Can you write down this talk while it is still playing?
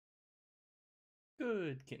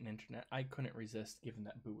Good kitten internet. I couldn't resist given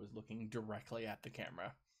that Boo was looking directly at the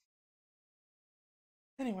camera.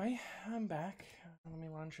 Anyway, I'm back. Let me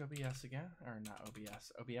launch OBS again. Or not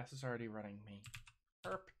OBS. OBS is already running me.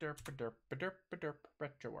 Derp, derp, derp, derp, derp,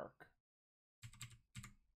 retro work.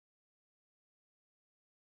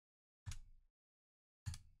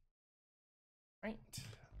 Right.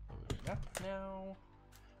 Loading up now.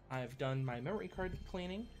 I've done my memory card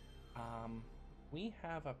cleaning. We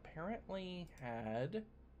have apparently had...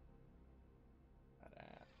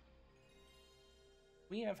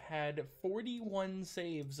 We have had 41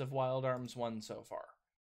 saves of Wild Arms 1 so far.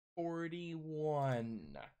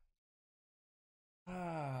 41.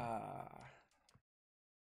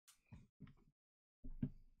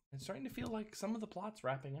 It's starting to feel like some of the plot's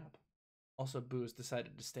wrapping up. Also, Boo's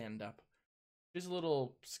decided to stand up. She's a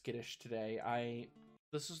little skittish today.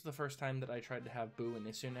 This was the first time that I tried to have Boo and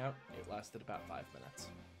Isun out. It lasted about 5 minutes.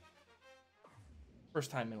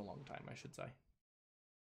 First time in a long time, I should say.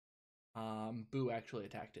 Boo actually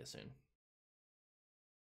attacked Isun.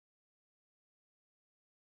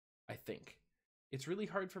 I think. It's really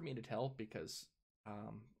hard for me to tell because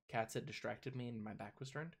cats had distracted me and my back was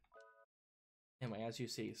turned. Anyway, as you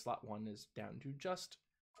see, slot 1 is down to just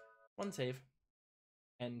 1 save.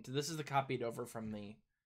 And this is the copied over from the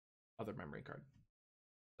other memory card.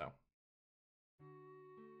 So.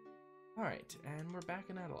 Alright, and we're back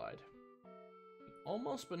in Adelhyde.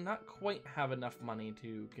 Almost, but not quite have enough money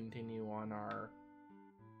to continue on our,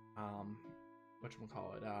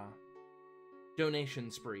 whatchamacallit, donation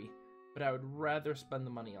spree. But I would rather spend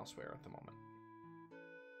the money elsewhere at the moment.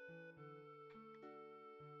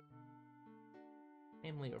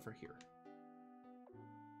 Namely over here.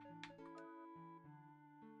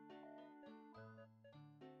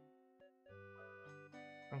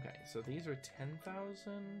 Okay, so these are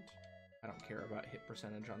 10,000. I don't care about hit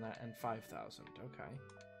percentage on that, and 5,000. Okay.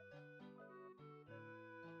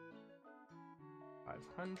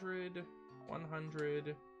 500, 100,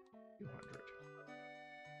 200.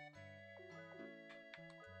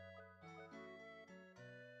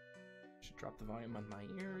 Should drop the volume on my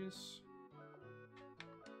ears.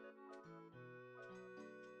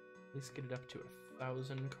 At least get it up to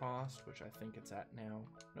 1,000 cost, which I think it's at now.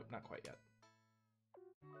 Nope, not quite yet.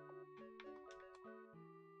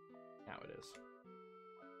 Now it is.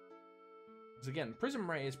 Because again, Prism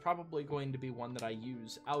Ray is probably going to be one that I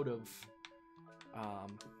use out of,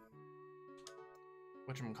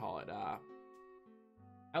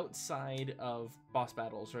 outside of boss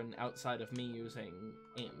battles and outside of me using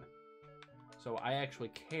aim. So I actually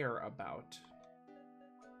care about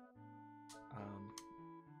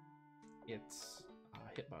its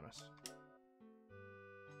hit bonus.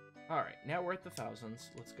 Alright, now we're at the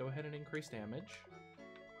thousands. Let's go ahead and increase damage.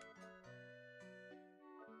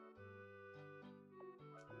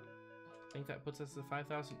 I think that puts us to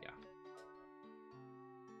 5,000, yeah.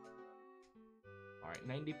 Alright,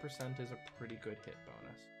 90% is a pretty good hit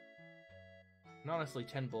bonus. And honestly,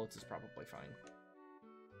 10 bullets is probably fine.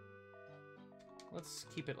 Let's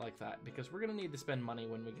keep it like that, because we're going to need to spend money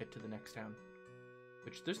when we get to the next town.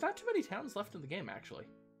 Which, there's not too many towns left in the game, actually.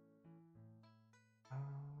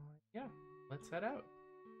 Yeah, let's head out.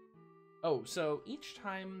 Oh, so each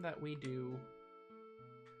time that we do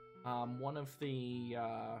one of the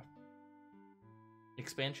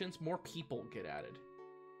expansions, more people get added.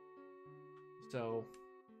 So,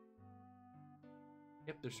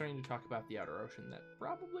 yep, they're starting to talk about the Outer Ocean. That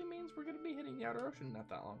probably means we're going to be hitting the Outer Ocean not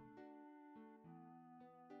that long.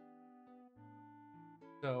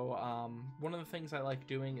 So, one of the things I like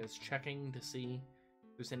doing is checking to see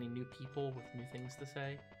if there's any new people with new things to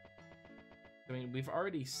say. I mean, we've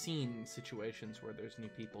already seen situations where there's new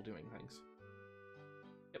people doing things.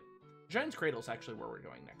 Yep. Giant's Cradle's actually where we're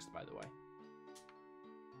going next, by the way.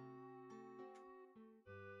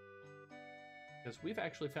 Because we've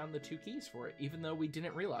actually found the 2 keys for it, even though we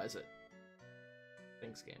didn't realize it.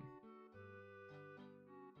 Thanks, game.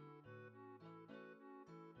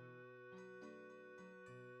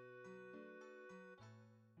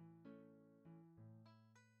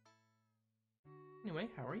 Anyway,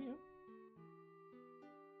 how are you?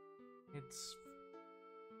 It's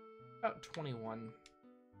about 21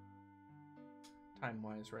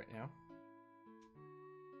 time-wise right now.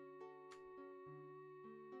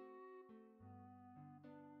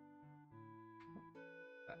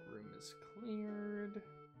 That room is cleared.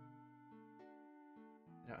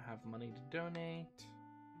 I don't have money to donate.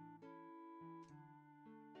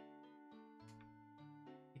 I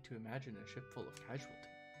hate to imagine a ship full of casualties.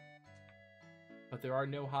 But there are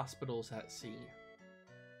no hospitals at sea.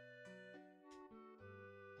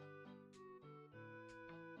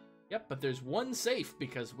 Yep, but there's one safe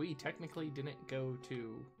because we technically didn't go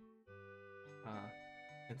to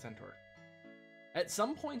Saint Centaur. At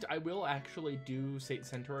some point, I will actually do Saint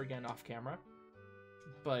Centaur again off camera,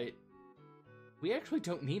 but we actually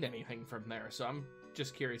don't need anything from there, so I'm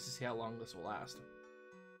just curious to see how long this will last.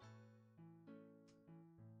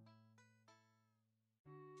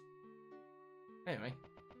 Anyway,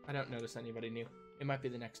 I don't notice anybody new. It might be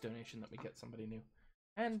the next donation that we get somebody new.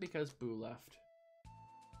 And because Boo left.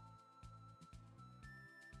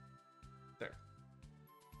 There.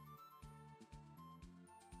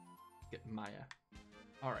 Get Maya.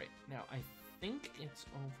 Alright, now I think it's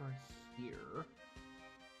over here.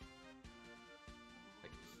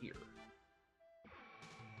 Like here.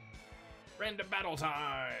 Random battle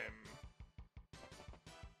time!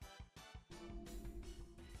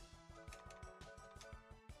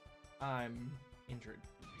 I'm injured.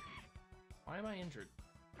 Why am I injured?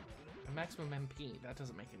 A maximum MP. That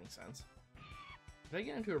doesn't make any sense. Did I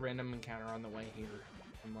get into a random encounter on the way here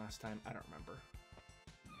from last time? I don't remember.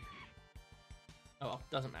 Oh well,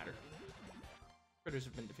 doesn't matter. Critters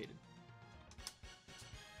have been defeated.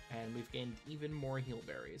 And we've gained even more heal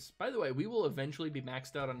berries. By the way, we will eventually be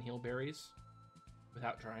maxed out on heal berries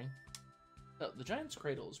without trying. Oh, the Giant's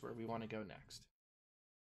Cradle is where we want to go next.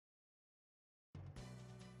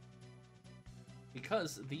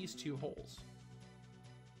 Because these two holes.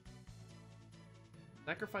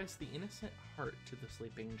 Sacrifice the innocent heart to the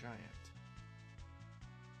sleeping giant.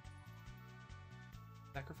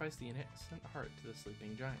 Sacrifice the innocent heart to the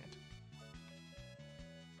sleeping giant.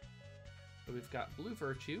 So we've got Blue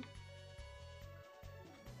Virtue.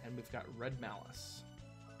 And we've got Red Malice.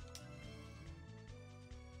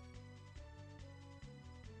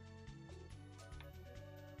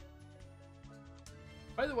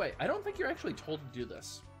 By the way, I don't think you're actually told to do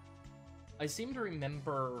this. I seem to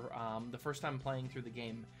remember the first time playing through the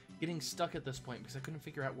game getting stuck at this point because I couldn't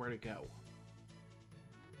figure out where to go.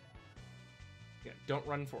 Yeah, don't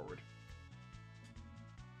run forward.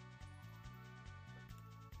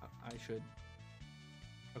 I should...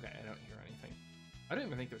 Okay, I don't hear anything. I don't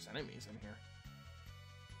even think there's enemies in here.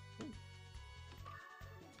 Ooh.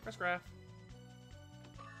 Press graph.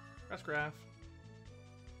 Press graph.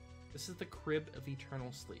 This is the crib of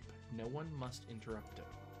eternal sleep. No one must interrupt it.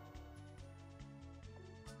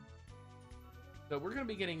 So we're going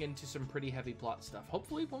to be getting into some pretty heavy plot stuff.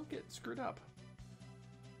 Hopefully it won't get screwed up.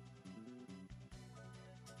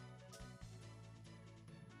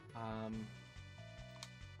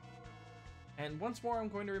 And once more, I'm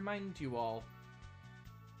going to remind you all,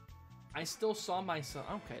 I still saw myself...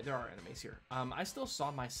 Okay, there are enemies here. I still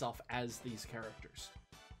saw myself as these characters.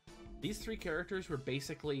 These three characters were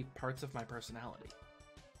basically parts of my personality.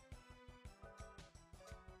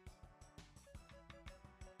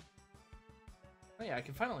 Oh yeah, I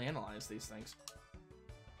can finally analyze these things.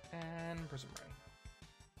 And Prism Ray.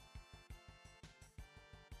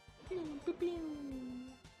 Pew, pew, pew.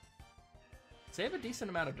 So they have a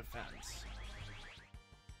decent amount of defense.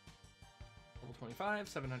 Level 25,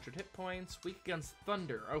 700 hit points. Weak against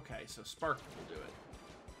Thunder. Okay, so Spark will do it.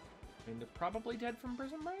 I mean, they're probably dead from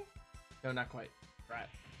Prism Ray? No, not quite. Right.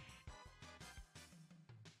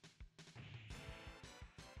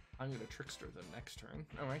 I'm gonna Trickster them next turn.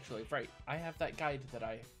 Oh, actually, right. I have that guide that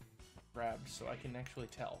I grabbed, so I can actually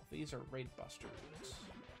tell. These are Raid Busters.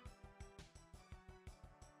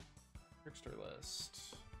 Trickster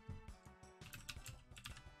list.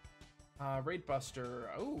 Raid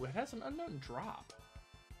Buster. Oh, it has an unknown drop.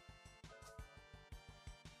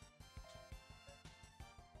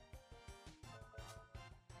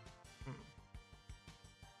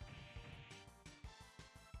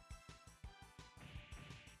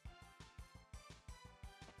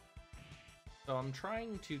 So I'm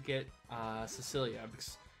trying to get Cecilia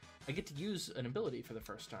because I get to use an ability for the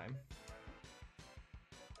first time.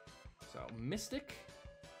 So Mystic,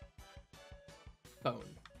 Bone.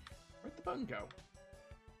 Where'd the bone go?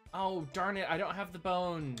 Oh darn it! I don't have the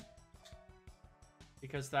bone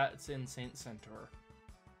because that's in Saint Centaur.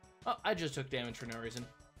 Oh, I just took damage for no reason.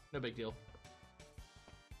 No big deal.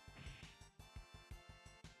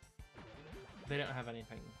 They don't have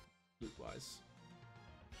anything loot-wise.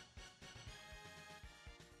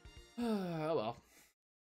 Oh well.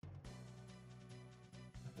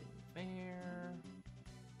 Nothing there.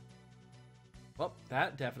 Well,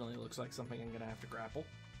 that definitely looks like something I'm gonna have to grapple.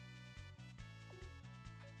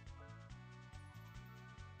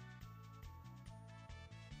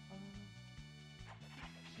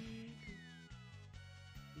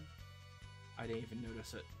 I didn't even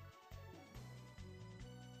notice it.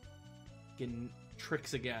 Getting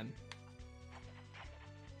tricks again.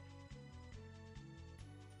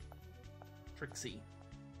 Trixie.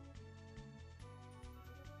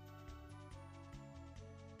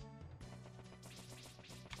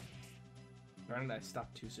 Darn it, I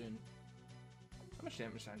stopped too soon. How much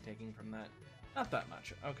damage am I taking from that? Not that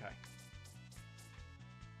much. Okay.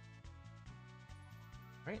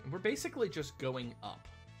 Right, we're basically just going up,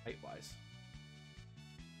 height-wise.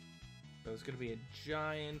 So there's going to be a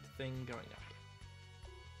giant thing going up.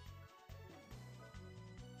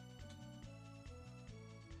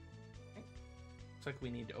 Okay. Looks like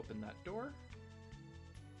we need to open that door.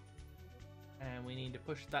 And we need to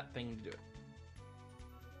push that thing to do it.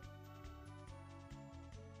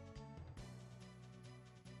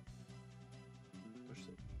 Push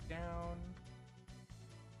it down.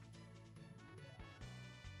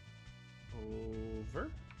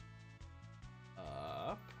 Over.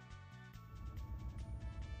 Up.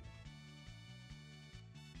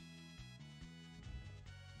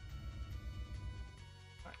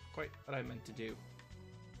 Not quite what I meant to do.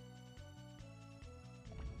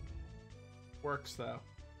 Works though.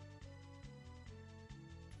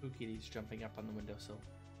 Ooh, Kitty's jumping up on the windowsill.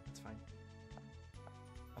 That's fine.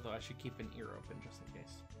 Although I should keep an ear open just in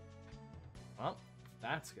case. Well,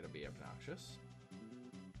 that's gonna be obnoxious.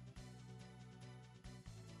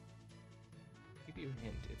 Give you a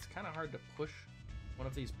hint. It's kind of hard to push one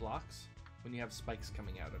of these blocks when you have spikes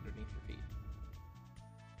coming out underneath your feet.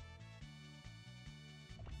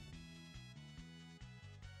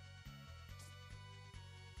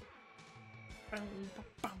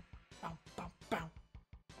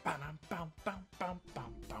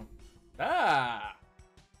 Ah!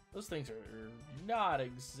 Those things are not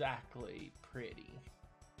exactly pretty.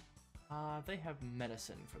 They have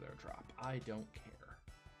medicine for their drop. I don't care.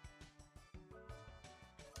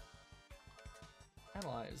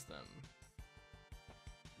 Analyze them.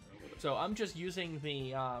 So I'm just using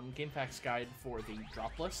the GameFAQs guide for the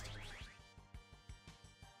drop list.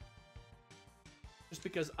 Just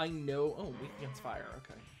because I know... Oh, weak against fire.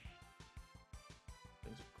 Okay.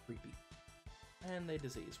 Things are creepy. And they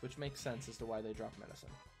disease, which makes sense as to why they drop medicine.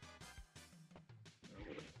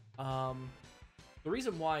 The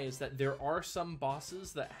reason why is that there are some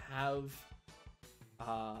bosses that have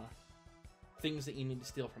things that you need to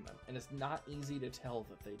steal from them, and it's not easy to tell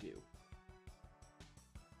that they do.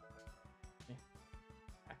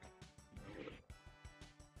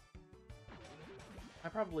 I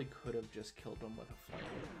probably could have just killed them with a flame.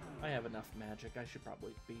 I have enough magic. I should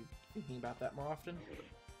probably be thinking about that more often.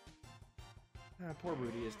 Poor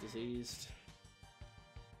Rudy is diseased.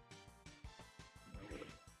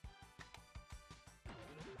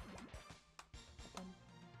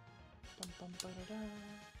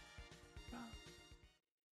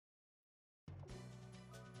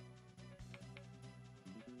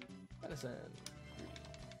 Medicine.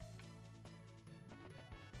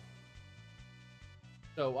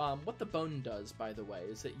 So, what the bone does, by the way,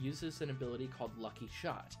 is it uses an ability called Lucky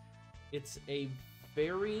Shot. It's a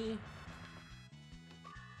very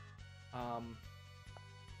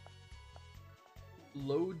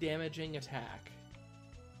low damaging attack.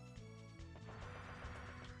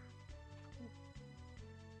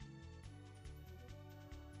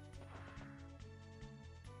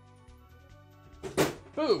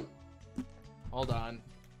 Boo! Hold on.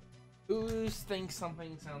 Ooze thinks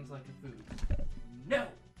something sounds like a food. No!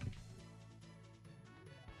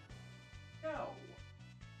 No!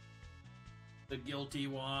 The guilty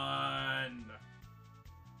one!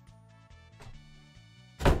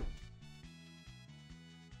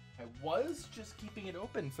 I was just keeping it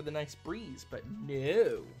open for the nice breeze, but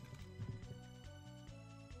no.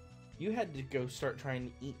 You had to go start trying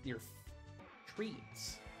to eat your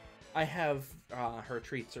treats. I have, her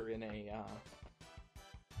treats are in a,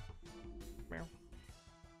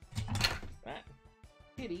 that.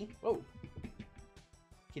 Kitty. Whoa.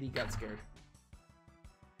 Kitty got scared.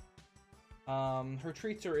 Her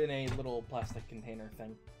treats are in a little plastic container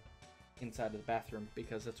thing inside of the bathroom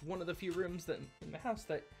because it's one of the few rooms that in the house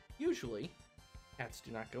that usually cats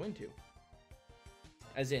do not go into.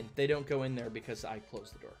 As in, they don't go in there because I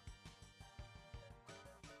close the door.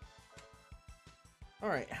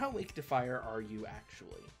 Alright, how weak to fire are you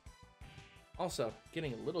actually? Also,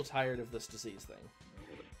 getting a little tired of this disease thing.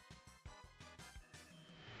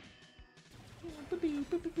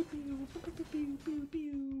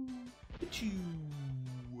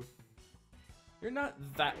 You're not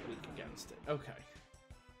that weak against it. Okay.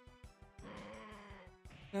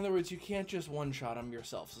 In other words, you can't just one-shot him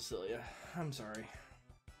yourself, Cecilia. I'm sorry.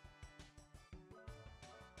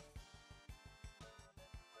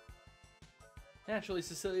 Naturally,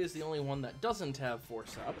 Cecilia is the only one that doesn't have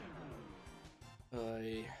force up.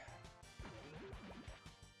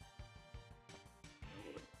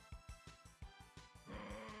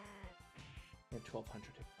 I had 1,200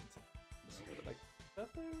 hit points. So like, that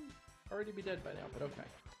thing already be dead by now, but okay.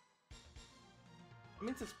 That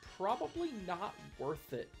means it's probably not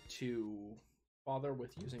worth it to bother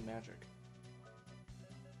with using magic.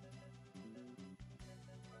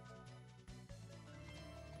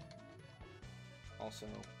 Also,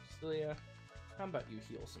 Cecilia, how about you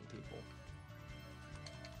heal some people?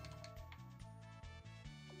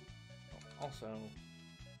 Also,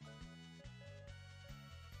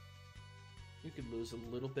 you could lose a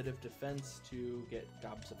little bit of defense to get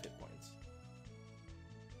gobs of hit points.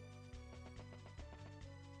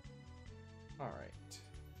 Alright.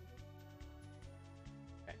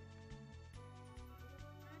 Okay.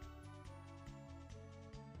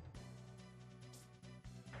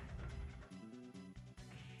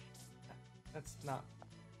 That's not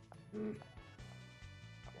where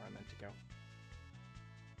I meant to go.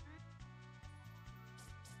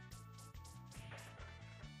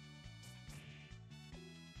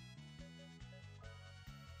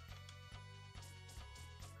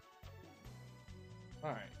 All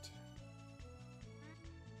right.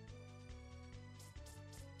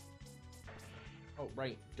 Oh,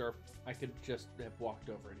 right, derp. I could just have walked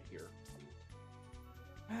over to here.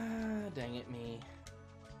 Ah, dang it, me.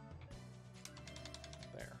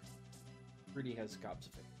 There. Rudy has gobs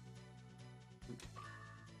of it. Ooh.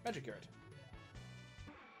 Magic carrot.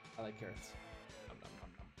 I like carrots. Nom, nom, nom,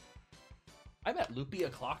 nom. I'm at Loopy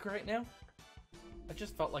o'clock right now. I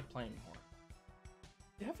just felt like playing more.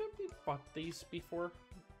 Haven't we fought these before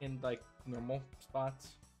in like normal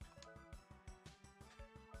spots?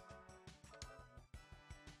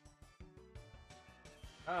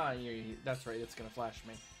 Ah, that's right, it's gonna flash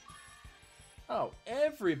me. Oh,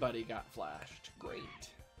 everybody got flashed. Great.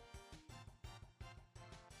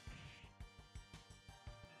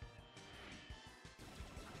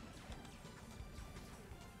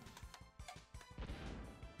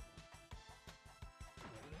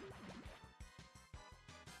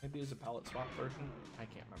 Maybe it's a palette swap version? I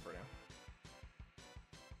can't remember now.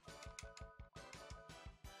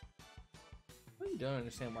 I really don't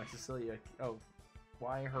understand why Cecilia... Oh,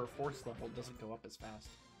 why her force level doesn't go up as fast.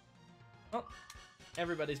 Well,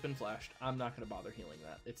 everybody's been flashed. I'm not going to bother healing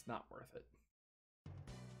that. It's not worth it.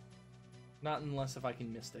 Not unless if I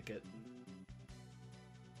can Mystic it.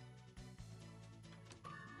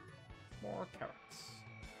 More carrots.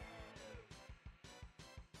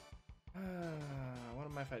 What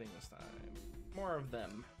am I fighting this time? More of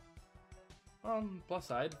them. Plus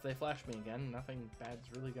side, if they flash me again, nothing bad's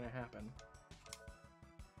really gonna happen.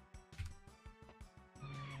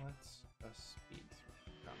 Let's just speed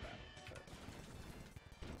through combat.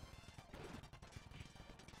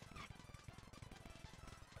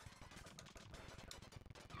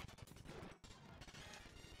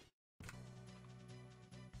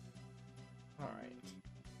 Alright.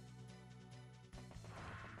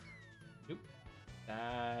 Nope.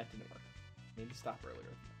 That didn't work. Need to stop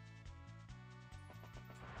earlier.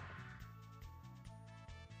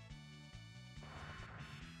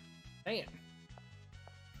 Dang it.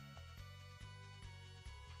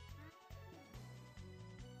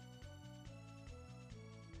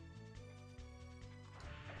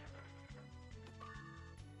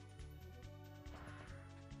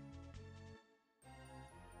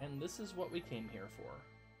 And this is what we came here for.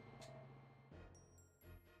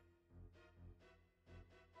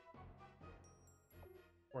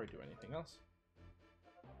 Before I do anything else.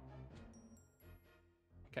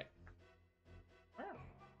 Okay.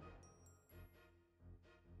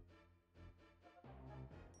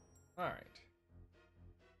 Alright.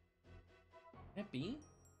 Can it be?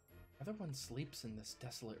 Another one sleeps in this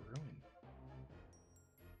desolate ruin.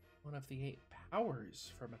 One of the 8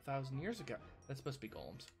 powers from 1,000 years ago. That's supposed to be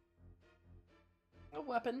golems. A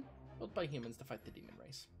weapon built by humans to fight the demon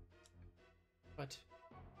race. But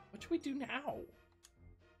what should we do now?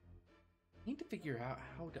 I need to figure out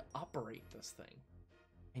how to operate this thing.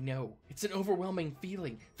 I know, it's an overwhelming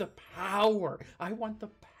feeling. The power! I want the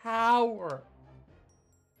power!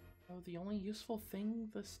 So the only useful thing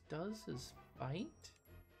this does is fight?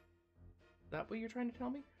 Is that what you're trying to tell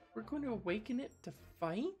me? We're going to awaken it to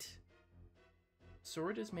fight?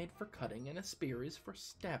 Sword is made for cutting and a spear is for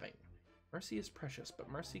stabbing. Mercy is precious, but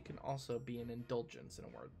mercy can also be an indulgence in a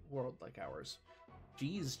world like ours.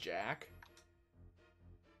 Jeez, Jack.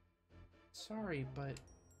 Sorry, but...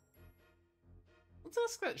 Let's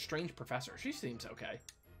ask that strange professor. She seems okay.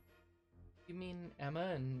 You mean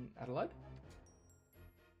Emma and Adelhyde?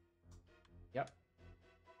 Yep.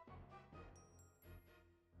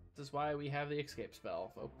 This is why we have the escape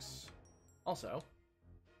spell, folks. Also,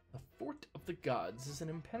 the Fort of the Gods is an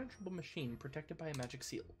impenetrable machine protected by a magic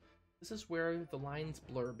seal. This is where the lines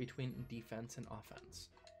blur between defense and offense.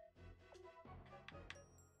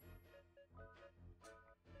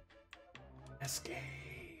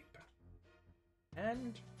 Escape!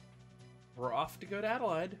 And we're off to go to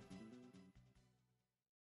Adelhyde.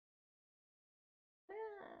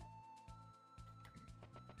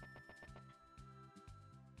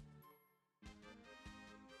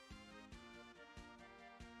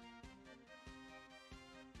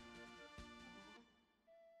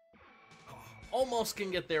 Almost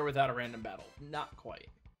can get there without a random battle. Not quite.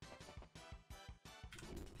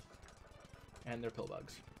 And they're pill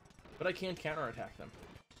bugs. But I can counterattack them.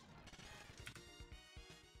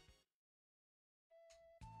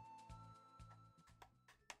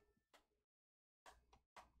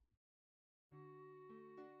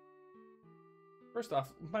 First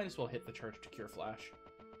off, might as well hit the charge to cure flash.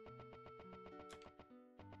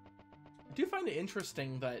 I do find it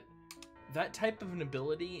interesting that that type of an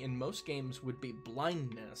ability in most games would be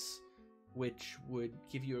blindness, which would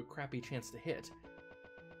give you a crappy chance to hit.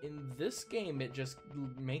 In this game, it just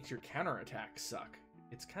makes your counterattack suck.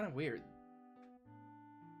 It's kind of weird.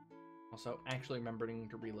 Also, actually remembering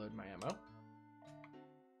to reload my ammo.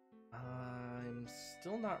 I'm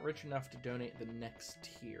still not rich enough to donate the next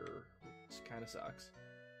tier, which kind of sucks.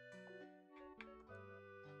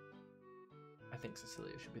 I think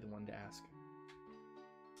Cecilia should be the one to ask.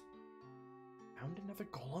 Found another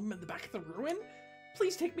golem in the back of the ruin?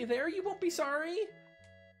 Please take me there, you won't be sorry!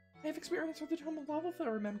 I have experience with the Tome of Lava,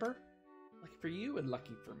 remember? Lucky for you and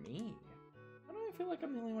lucky for me. Why do I feel like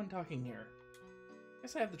I'm the only one talking here? I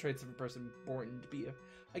guess I have the traits of a person born to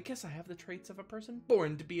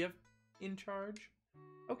be in charge.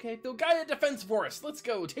 Okay, they'll guide a defense force! Let's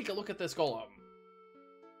go, take a look at this golem!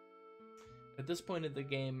 At this point in the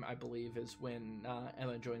game, I believe, is when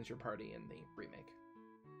Emma joins your party in the remake.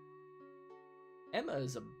 Emma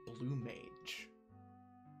is a blue mage,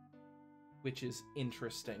 which is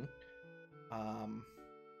interesting.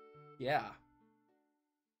 Yeah.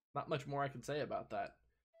 Not much more I can say about that.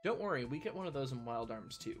 Don't worry, we get one of those in Wild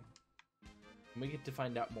Arms too. And we get to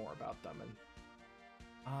find out more about them.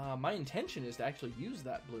 And my intention is to actually use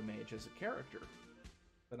that blue mage as a character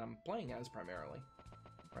that I'm playing as primarily,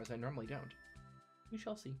 whereas I normally don't. We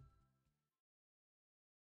shall see.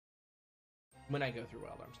 When I go through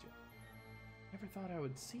Wild Arms 2. Never thought I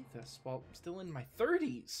would see this while still in my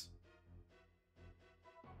 30s.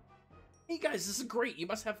 Hey guys, this is great. You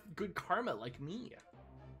must have good karma like me.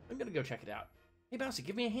 I'm gonna go check it out. Hey Bouncy,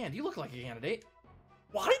 give me a hand. You look like a candidate.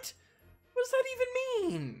 What? What does that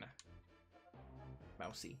even mean?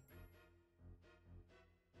 Mousy.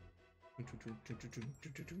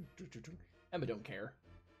 Emma don't care.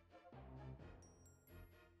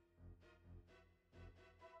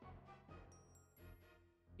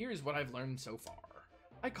 Here's what I've learned so far.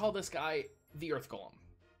 I call this guy the Earth Golem.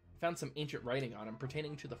 I found some ancient writing on him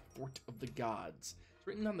pertaining to the Fort of the Gods. It's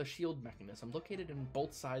written on the shield mechanism located in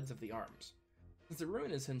both sides of the arms. Since the ruin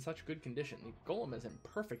is in such good condition, the golem is in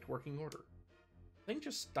perfect working order. The thing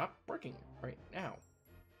just stopped working right now.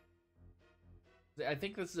 I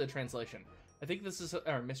think this is a translation. I think this is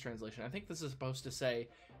a mistranslation. I think this is supposed to say,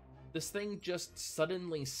 this thing just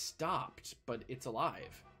suddenly stopped, but it's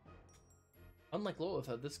alive. Unlike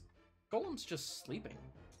Lilith, this golem's just sleeping.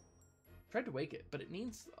 Tried to wake it, but it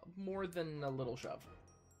needs more than a little shove.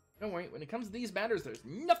 Don't worry, when it comes to these matters, there's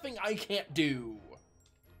nothing I can't do.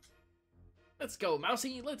 Let's go,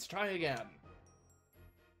 Mousy, let's try again.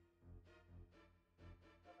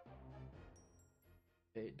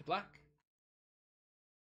 Fade to black.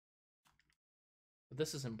 But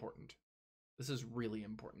this is important. This is really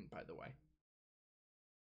important, by the way.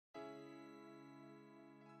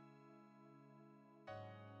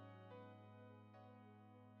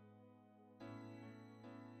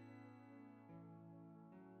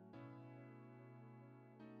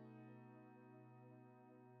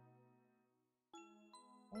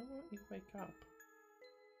 Why won't you wake up?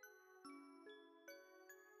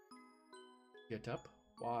 Get up?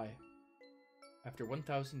 Why? After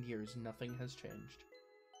 1,000 years, nothing has changed.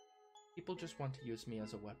 People just want to use me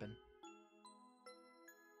as a weapon.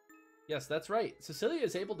 Yes, that's right. Cecilia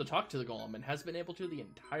is able to talk to the golem and has been able to the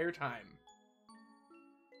entire time.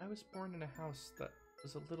 I was born in a house that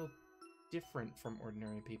was a little different from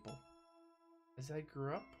ordinary people. As I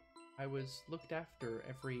grew up, I was looked after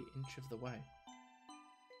every inch of the way.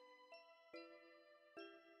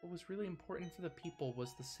 What was really important for the people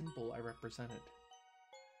was the symbol I represented.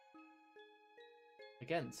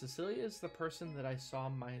 Again, Cecilia is the person that I saw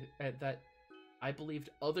that I believed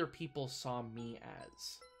other people saw me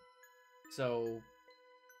as. So,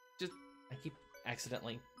 I keep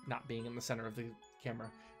accidentally not being in the center of the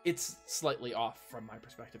camera. It's slightly off from my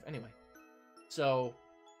perspective anyway. So,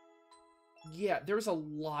 yeah, there's a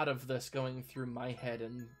lot of this going through my head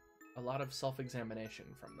and a lot of self-examination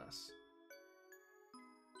from this.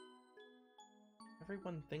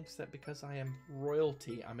 Everyone thinks that because I am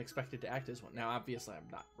royalty, I'm expected to act as one. Now, obviously, I'm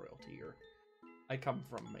not royalty, or I come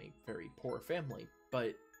from a very poor family,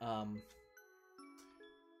 but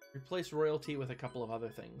replace royalty with a couple of other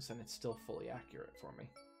things, and it's still fully accurate for me.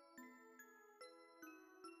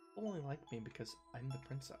 People only like me because I'm the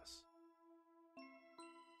princess.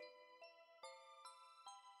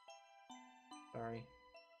 Sorry,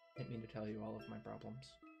 didn't mean to tell you all of my problems.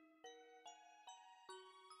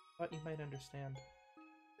 Thought you might understand.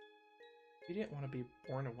 You didn't want to be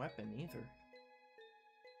born a weapon either.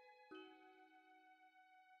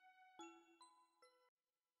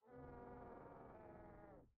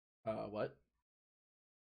 What?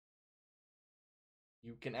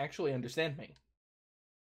 You can actually understand me.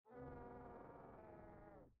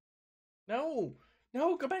 No!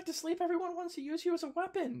 No, go back to sleep. Everyone wants to use you as a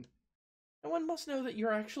weapon. No one must know that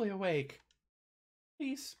you're actually awake.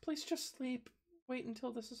 Please, please just sleep. Wait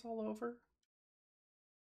until this is all over.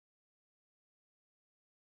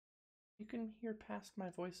 You can hear past my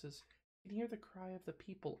voices. You can hear the cry of the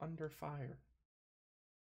people under fire.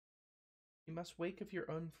 You must wake of your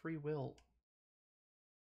own free will.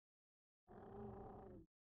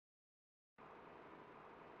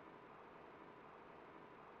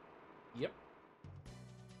 Yep.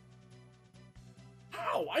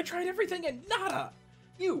 Ow! I tried everything and nada!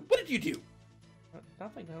 You, what did you do?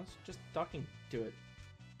 Nothing, I was just talking to it.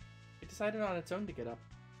 It decided on its own to get up.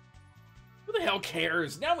 Who the hell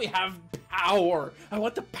cares? Now we have power! I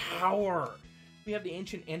want the power! We have the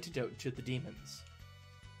ancient antidote to the demons.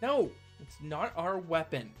 No! It's not our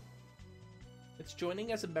weapon. It's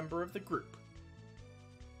joining as a member of the group.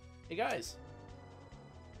 Hey guys.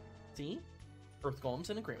 See? Earth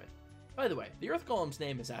Golem's in agreement. By the way, the Earth Golem's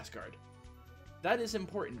name is Asgard. That is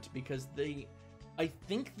important because I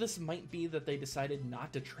think this might be that they decided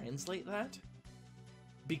not to translate that,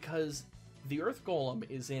 because the Earth Golem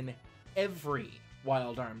is in every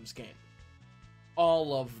Wild Arms game.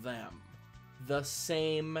 All of them. The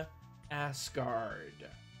same Asgard.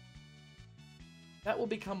 That will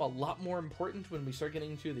become a lot more important when we start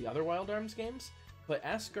getting to the other Wild Arms games, but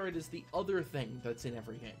Asgard is the other thing that's in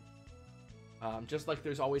every game. Just like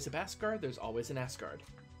there's always a Asgard, there's always an Asgard.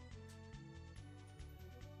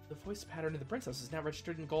 The voice pattern of the princess is now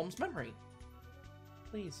registered in Golem's memory.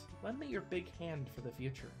 Please, lend me your big hand for the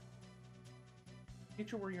future.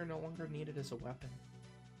 Future where you're no longer needed as a weapon.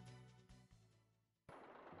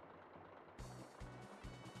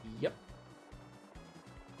 Yep.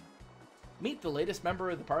 Meet the latest member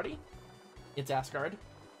of the party. It's Asgard.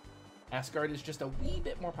 Asgard is just a wee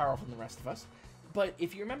bit more powerful than the rest of us. But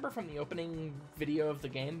if you remember from the opening video of the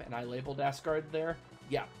game, and I labeled Asgard there,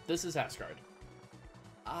 yeah, this is Asgard.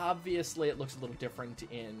 Obviously, it looks a little different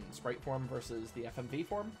in sprite form versus the FMV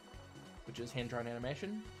form, which is hand-drawn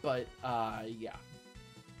animation, but yeah.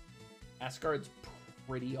 Asgard's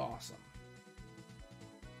pretty awesome.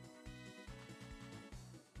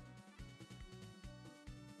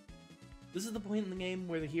 This is the point in the game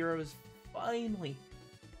where the heroes finally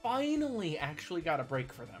actually got a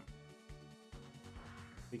break for them.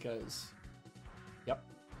 Because, yep.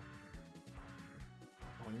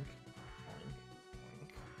 Boink, boink,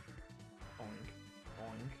 boink,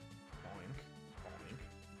 boink, boink, boink,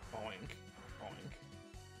 boink, boink, boink.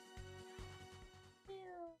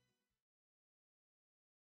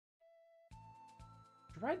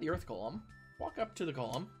 To ride the Earth Golem, walk up to the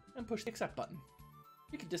Golem and push the accept button.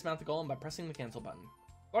 You can dismount the Golem by pressing the cancel button.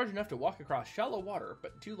 Large enough to walk across shallow water,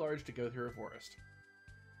 but too large to go through a forest.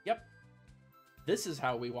 Yep. This is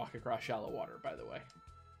how we walk across shallow water, by the way.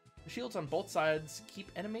 The shields on both sides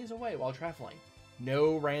keep enemies away while traveling.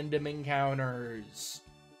 No random encounters.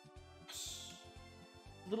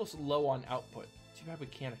 A little low on output. Too bad we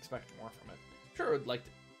can't expect more from it.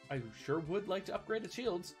 I sure would like to upgrade its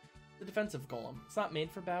shields. The defensive Golem. It's not made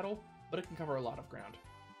for battle, but it can cover a lot of ground.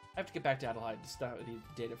 I have to get back to Adelhyde to study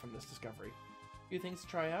the data from this discovery. A few things to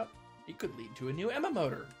try out. It could lead to a new Emma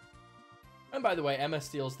motor. And by the way, Emma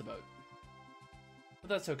steals the boat. But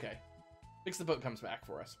that's okay. Fix the boat comes back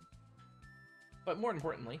for us. But more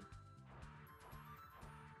importantly,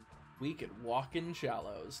 we could walk in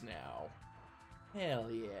shallows now. Hell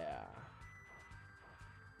yeah.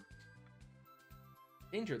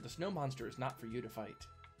 Danger, the snow monster is not for you to fight.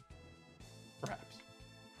 Perhaps.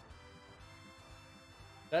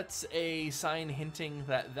 That's a sign hinting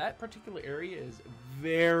that that particular area is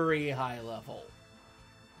very high level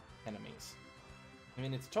enemies. I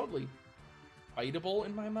mean, it's totally fightable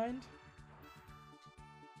in my mind.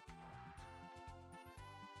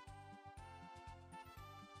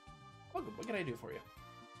 Oh, what can I do for you?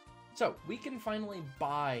 So, we can finally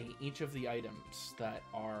buy each of the items that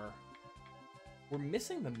are... We're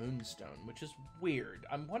missing the Moonstone, which is weird.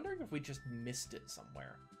 I'm wondering if we just missed it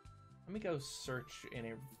somewhere. Let me go search in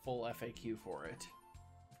a full FAQ for it.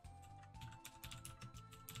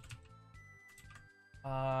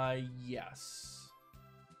 Yes.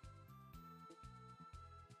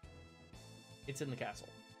 It's in the castle.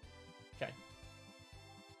 Okay.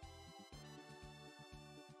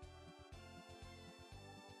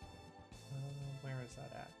 Where is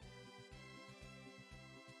that at?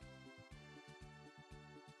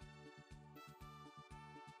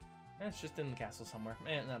 It's just in the castle somewhere.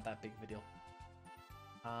 Not that big of a deal.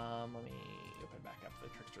 Let me open back up the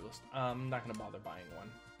trickster list. I'm not gonna bother buying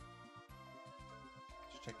one.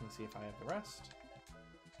 Just checking to see if I have the rest.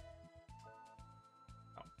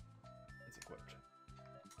 Oh, it's equipped.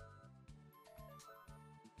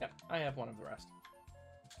 Yep, I have one of the rest.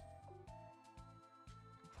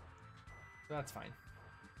 So that's fine.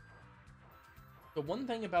 The one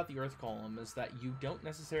thing about the Earth Column is that you don't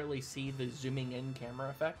necessarily see the zooming in camera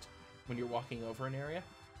effect when you're walking over an area.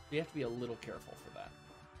 You have to be a little careful for that.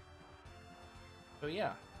 So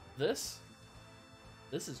yeah, this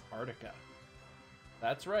is Antarctica.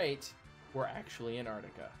 That's right, we're actually in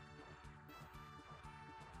Antarctica.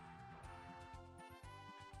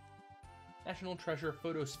 National Treasure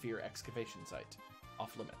Photosphere Excavation Site.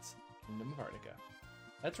 Off limits. Kingdom of Antarctica.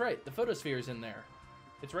 That's right, the photosphere is in there.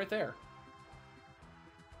 It's right there.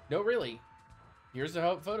 No, really. Here's the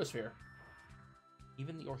photosphere.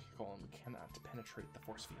 Even the Orchid Column cannot penetrate the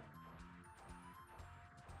force field.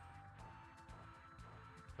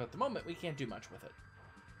 But at the moment, we can't do much with it.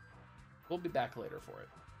 We'll be back later for it.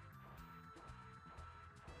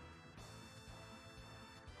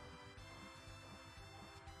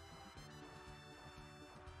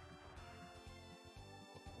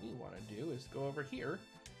 What we want to do is go over here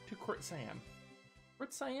to Court Siam.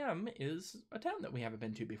 Court Siam is a town that we haven't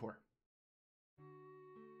been to before.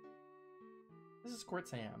 This is Court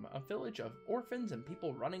Siam, a village of orphans and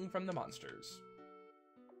people running from the monsters.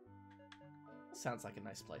 Sounds like a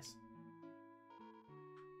nice place.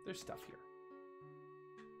 There's stuff here.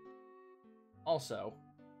 Also,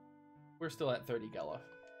 we're still at 30 Gela.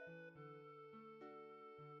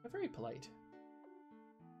 They're very polite.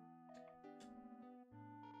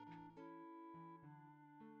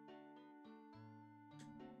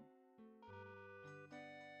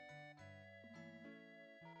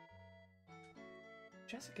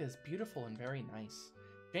 Jessica is beautiful and very nice.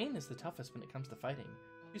 Jane is the toughest when it comes to fighting.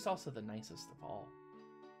 She's also the nicest of all.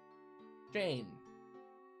 Jane.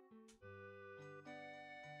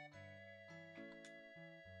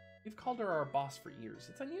 We've called her our boss for years.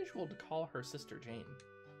 It's unusual to call her sister Jane.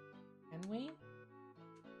 Can we?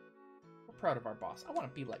 We're proud of our boss. I want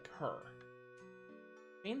to be like her.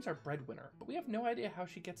 Jane's our breadwinner, but we have no idea how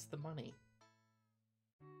she gets the money.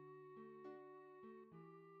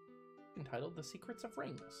 Entitled The Secrets of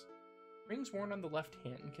Rings. Rings worn on the left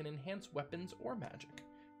hand can enhance weapons or magic.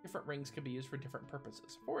 Different rings can be used for different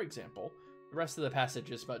purposes. For example, the rest of the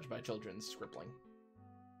passage is smudged by children's scribbling.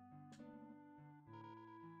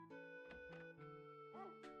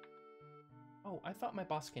 Oh, I thought my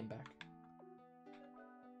boss came back.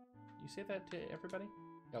 You say that to everybody?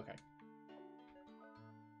 Okay.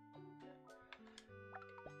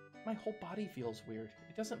 My whole body feels weird.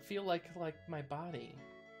 It doesn't feel like my body.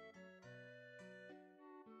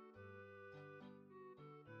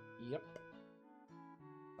 Yep.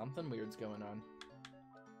 Something weird's going on.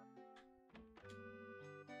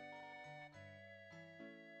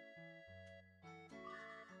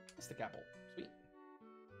 Mystic apple. Sweet.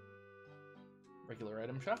 Regular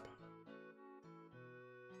item shop.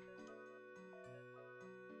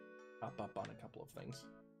 Pop up on a couple of things.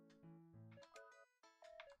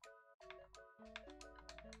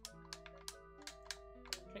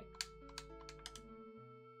 Okay.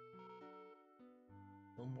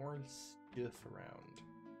 No more stuff around.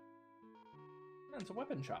 And it's a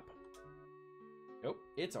weapon shop. Nope,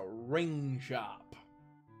 it's a ring shop.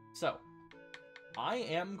 So, I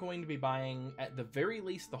am going to be buying, at the very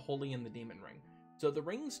least, the Holy and the Demon Ring. So the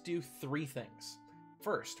rings do 3 things.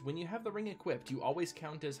 First, when you have the ring equipped, you always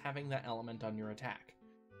count as having that element on your attack.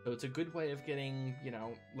 So it's a good way of getting, you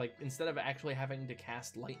know, like, instead of actually having to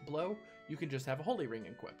cast Light Blow, you can just have a Holy Ring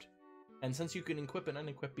equipped. And since you can equip and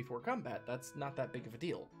unequip before combat, that's not that big of a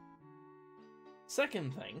deal.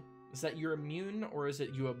 Second thing Is that you're immune, or is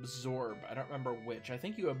it you absorb? I don't remember which. I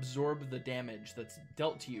think you absorb the damage that's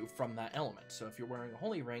dealt to you from that element. So if you're wearing a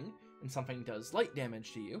holy ring and something does light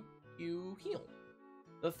damage to you, you heal.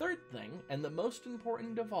 The third thing, and the most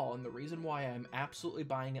important of all, and the reason why I'm absolutely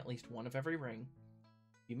buying at least one of every ring,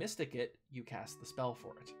 you mystic it, you cast the spell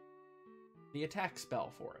for it. The attack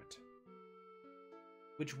spell for it.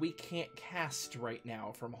 Which we can't cast right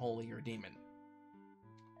now from holy or demon.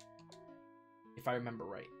 If I remember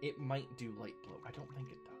right, it might do light blow. I don't think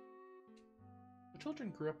it does. The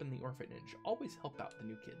children grew up in the orphanage always help out the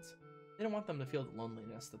new kids. They don't want them to feel the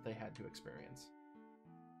loneliness that they had to experience.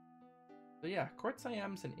 So yeah, Court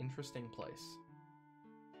Siam's an interesting place.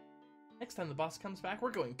 Next time the boss comes back,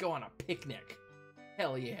 we're going to go on a picnic.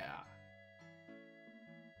 Hell yeah.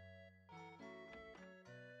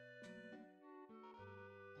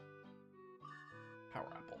 Power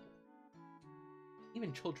apple.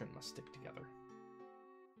 Even children must stick together.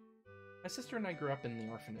 My sister and I grew up in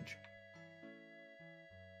the orphanage.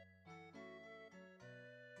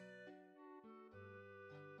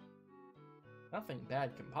 Nothing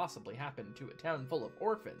bad can possibly happen to a town full of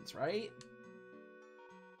orphans, right?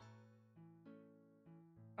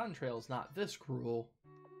 Contrail's not this cruel.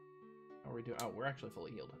 How are we doing? Oh, we're actually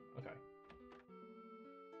fully healed. Okay.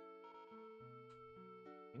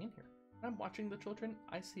 Hang in here. When I'm watching the children,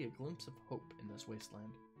 I see a glimpse of hope in this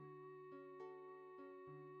wasteland.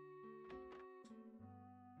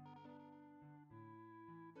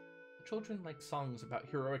 The children like songs about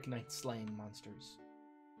heroic knights slaying monsters.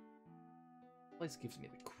 This place gives me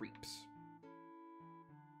the creeps.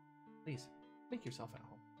 Please, make yourself at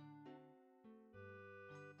home.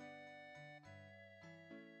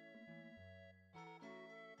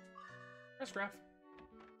 Press graph.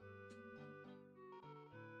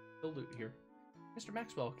 The loot here. Mr.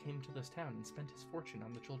 Maxwell came to this town and spent his fortune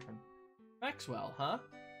on the children. Maxwell, huh?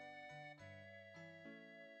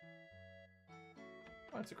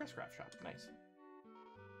 Oh, it's a crest craft shop. Nice.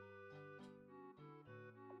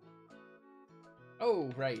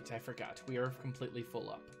 Oh, right. I forgot. We are completely full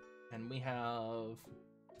up. And we have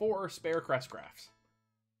 4 spare crest crafts.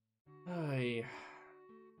 I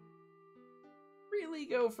really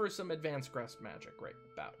go for some advanced crest magic right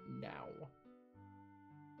about now.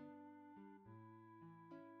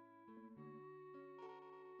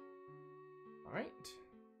 Alright.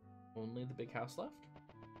 Only the big house left.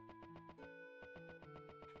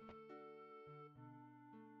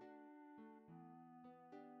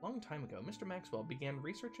 A long time ago, Mr. Maxwell began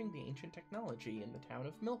researching the ancient technology in the town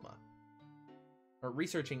of Milma. Or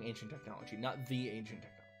researching ancient technology, not the ancient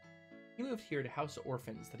technology. He moved here to house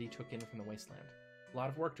orphans that he took in from the wasteland. A lot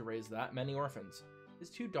of work to raise that many orphans. His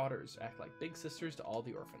 2 daughters act like big sisters to all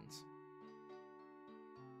the orphans.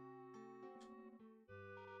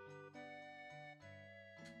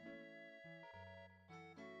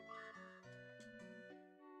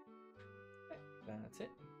 Okay, that's it.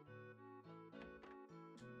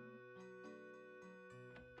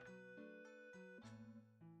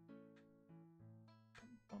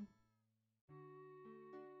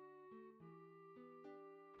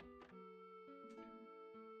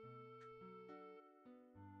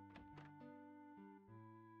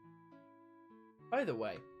 By the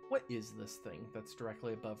way, what is this thing that's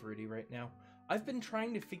directly above Rudy right now? I've been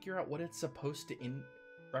trying to figure out what it's supposed to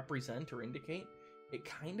represent or indicate. It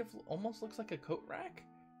kind of almost looks like a coat rack,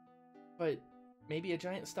 but maybe a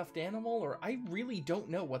giant stuffed animal, or I really don't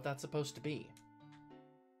know what that's supposed to be.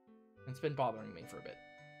 It's been bothering me for a bit.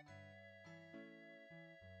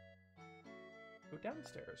 Go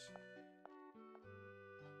downstairs.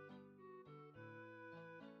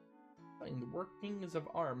 Playing the workings of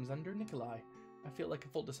arms under Nikolai. I feel like a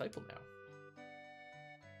full disciple now.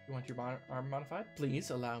 You want your arm modified? Please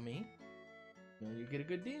allow me. You get a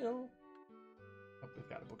good deal. Oh, we've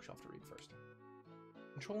got a bookshelf to read first.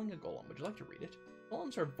 Controlling a golem. Would you like to read it?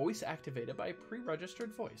 Golems are voice activated by a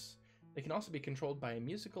pre-registered voice. They can also be controlled by a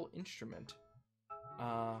musical instrument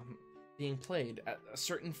being played at a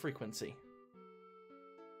certain frequency.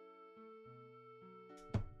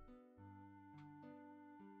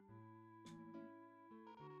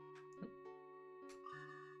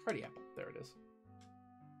 Party apple. There it is.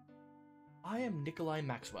 I am Nikolai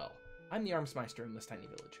Maxwell. I'm the Armsmeister in this tiny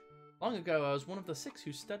village. Long ago, I was one of the 6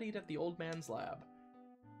 who studied at the old man's lab.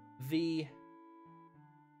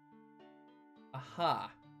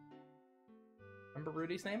 Aha. Remember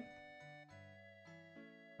Rudy's name?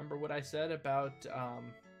 Remember what I said about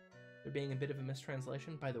there being a bit of a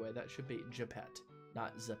mistranslation? By the way, that should be Japet,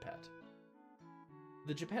 not Zapet.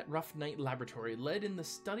 The Japet Rough Knight Laboratory led in the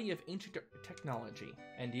study of ancient technology.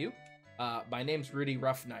 And you? My name's Rudy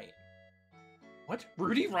Rough Knight. What?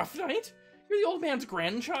 Rudy Roughnight? You're the old man's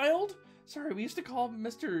grandchild? Sorry, we used to call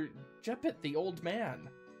Mr. Jeppet the old man.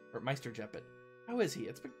 Or Meister Jeppet. How is he?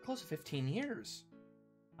 It's been close to 15 years.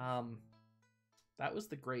 That was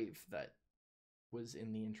the grave that was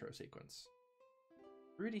in the intro sequence.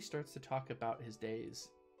 Rudy starts to talk about his days,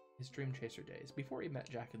 his Dream Chaser days, before he met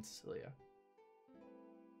Jack and Cecilia.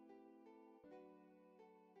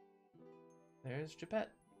 There's Jeppet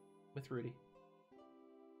with Rudy.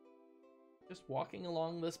 Just walking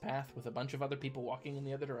along this path with a bunch of other people walking in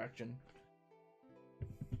the other direction.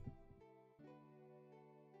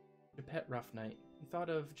 Jeppet Roughnight. He thought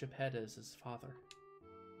of Jeppet as his father.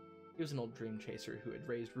 He was an old dream chaser who had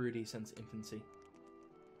raised Rudy since infancy.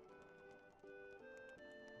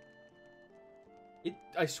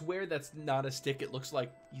 I swear that's not a stick. It looks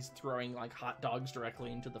like he's throwing like hot dogs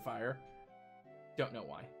directly into the fire. Don't know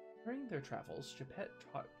why. During their travels, Jeppet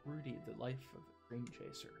taught Rudy the life of a dream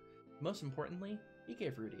chaser. Most importantly, he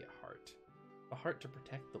gave Rudy a heart to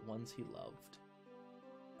protect the ones he loved.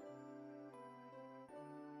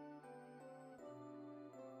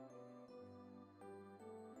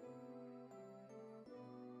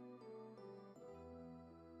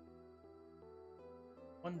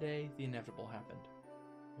 One day, the inevitable happened.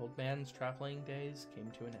 The old man's traveling days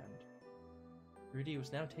came to an end. Rudy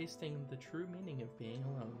was now tasting the true meaning of being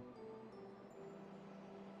alone.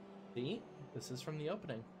 See? This is from the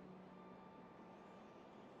opening.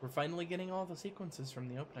 We're finally getting all the sequences from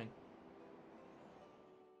the opening.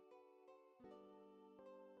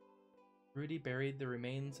 Rudy buried the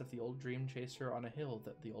remains of the old dream chaser on a hill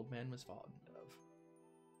that the old man was fond of.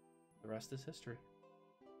 The rest is history.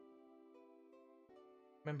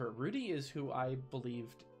 Remember, Rudy is who I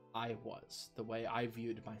believed I was, the way I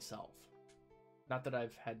viewed myself. Not that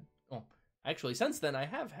I've had... Well, actually, since then I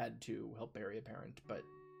have had to help bury a parent, but...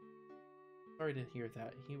 Sorry to hear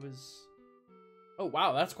that. He was... Oh,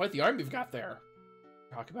 wow, that's quite the arm you've got there.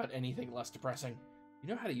 Talk about anything less depressing. You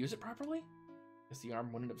know how to use it properly? Guess the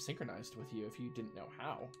arm wouldn't have synchronized with you if you didn't know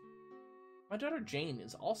how. My daughter Jane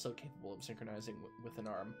is also capable of synchronizing with an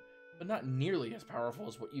arm, but not nearly as powerful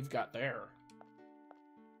as what you've got there.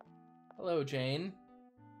 Hello, Jane.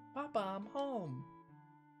 Papa, I'm home.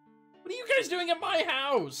 What are you guys doing at my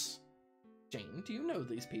house? Jane, do you know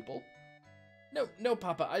these people? No,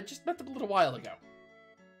 Papa, I just met them a little while ago.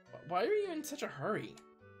 Why are you in such a hurry?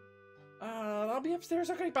 I'll be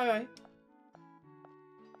upstairs. Okay, bye-bye.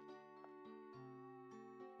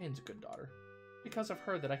 Jane's a good daughter. Because of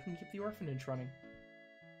her that I can keep the orphanage running.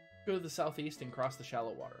 Go to the southeast and cross the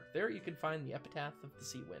shallow water. There you can find the epitaph of the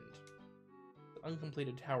sea wind. The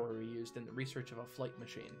uncompleted tower we used in the research of a flight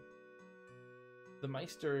machine. The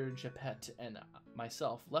Meister Jeppet and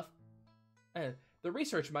myself left... the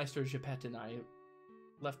research Meister Jeppet and I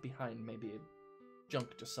left behind may be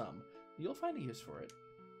junk to some. You'll find a use for it.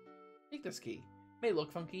 Take this key. May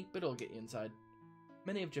look funky, but it'll get you inside.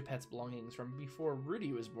 Many of Jeppet's belongings from before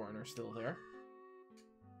Rudy was born are still there.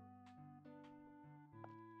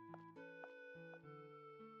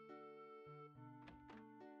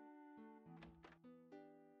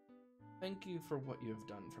 Thank you for what you have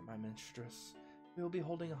done for my mistress. We will be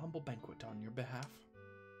holding a humble banquet on your behalf.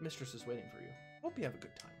 Mistress is waiting for you. Hope you have a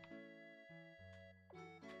good time.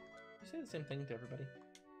 You say the same thing to everybody?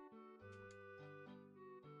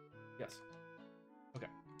 Yes. Okay.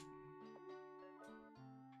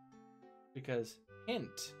 Because,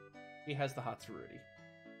 hint, he has the hots for Rudy.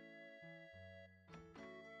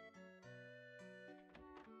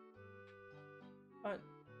 But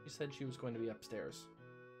she said she was going to be upstairs.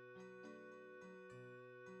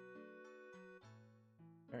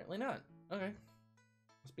 Apparently not. Okay.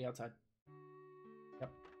 Must be outside.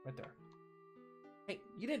 Yep, right there. Hey,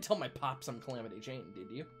 you didn't tell my pops I'm Calamity Jane, did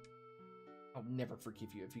you? I'll never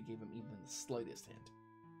forgive you if you gave him even the slightest hint.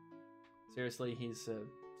 Seriously, he's a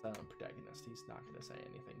silent protagonist. He's not going to say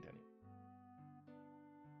anything to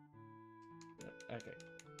anyone. Okay.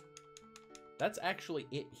 That's actually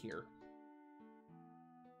it here.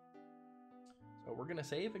 So we're going to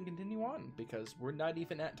save and continue on, because we're not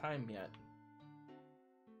even at time yet.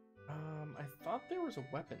 I thought there was a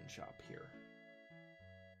weapon shop here.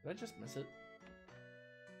 Did I just miss it?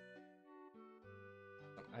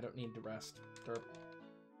 I don't need to rest. Derp.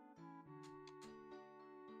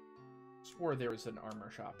 Swore there was an armor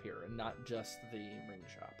shop here, and not just the ring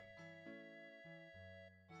shop.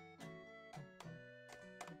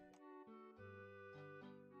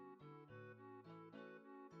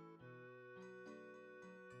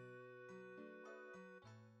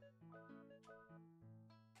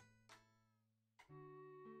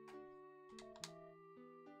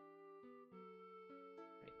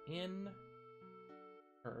 In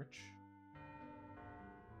Perch.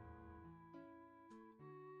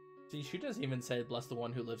 See, she doesn't even say bless the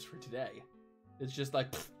one who lives for today. It's just like,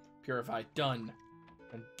 purify, done.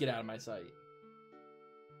 And get out of my sight.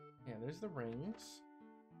 Yeah, there's the rings.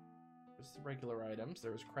 There's the regular items.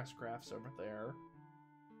 There's crest crafts over there.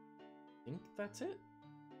 I think that's it.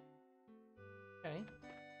 Okay.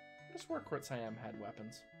 I just swore Quartz Siam had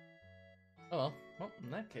weapons. Oh well,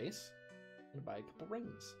 in that case, I'm gonna buy a couple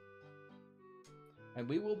rings. And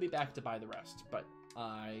we will be back to buy the rest, but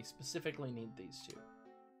I specifically need these two.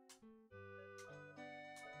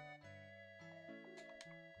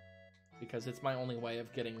 Because it's my only way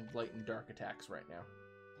of getting light and dark attacks right now.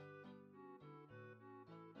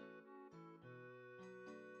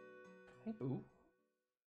 Ooh.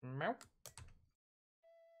 Meow.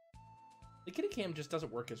 The kitty cam just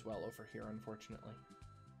doesn't work as well over here, unfortunately.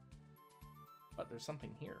 But there's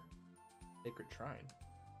something here. Sacred Shrine.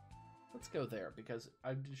 Let's go there, because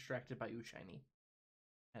I'm distracted by Ushiny.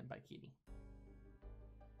 And by Kitty.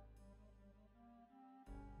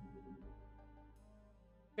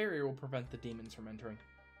 Barrier will prevent the demons from entering.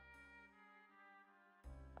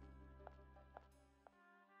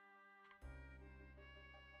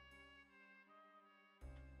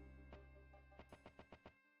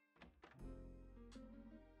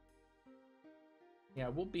 Yeah,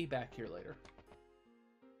 we'll be back here later.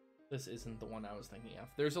 This isn't the one I was thinking of.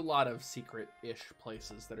 There's a lot of secret-ish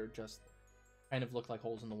places that are just kind of look like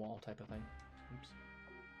holes in the wall type of thing. Oops.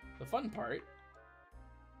 The fun part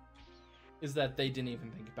is that they didn't even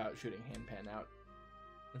think about shooting Handpan out.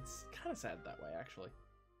 It's kind of sad that way, actually.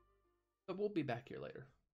 But we'll be back here later.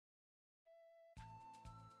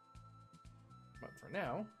 But for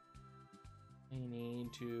now, we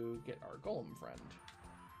need to get our golem friend.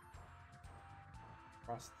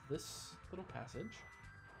 Across this little passage.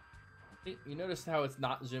 See, you notice how it's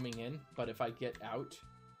not zooming in, but if I get out,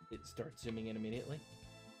 it starts zooming in immediately.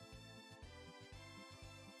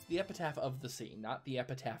 It's the Epitaph of the Sea, not the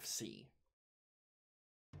Epitaph Sea.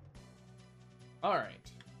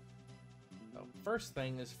 Alright. So first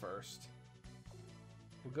thing is first.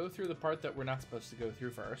 We'll go through the part that we're not supposed to go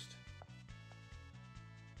through first.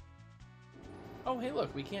 Oh, hey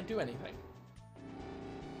look, we can't do anything.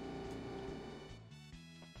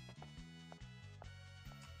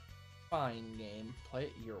 Fine, game. Play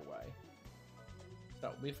it your way.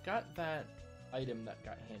 So, we've got that item that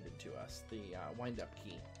got handed to us, the wind-up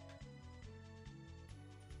key.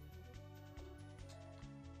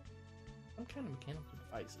 Some kind of mechanical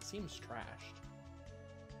device. It seems trashed.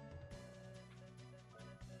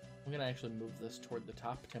 I'm gonna actually move this toward the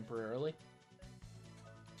top temporarily.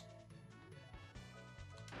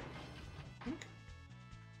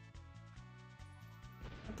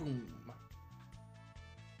 Boom.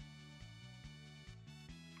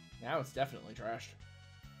 Now it's definitely trashed.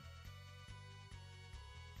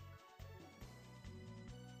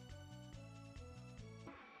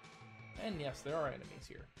 And yes, there are enemies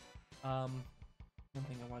here. One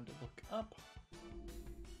thing I wanted to look up.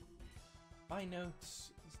 My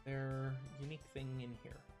notes. Is there a unique thing in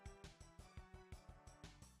here?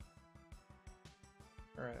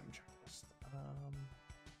 Alright, I'm checking this.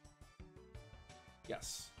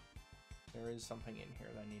 Yes. There is something in here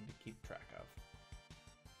that I need to keep track of.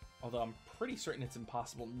 Although I'm pretty certain it's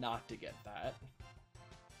impossible not to get that.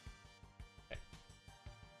 Okay.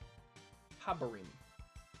 Habarim.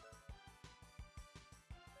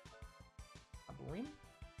 Habarim?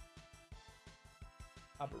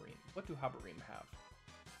 Habarim. What do Habarim have?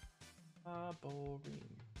 Habarim.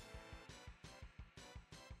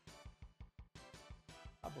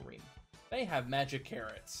 Habarim. They have magic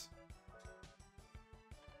carrots.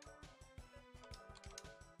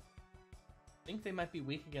 Think they might be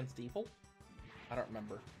weak against evil? I don't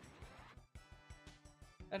remember.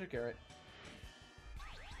 Magic carrot.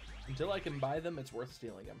 Until I can buy them, it's worth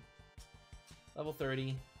stealing them. Level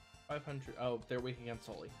 30, 500. Oh, they're weak against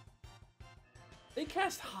holy. They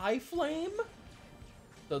cast High Flame?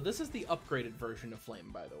 So this is the upgraded version of Flame,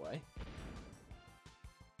 by the way.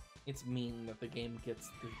 It's mean that the game gets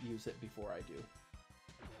to use it before I do.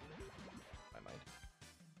 I might.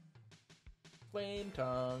 Flame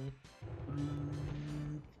Tongue.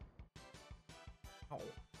 Ow.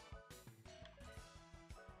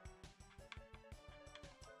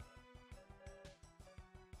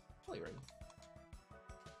 Holy ring.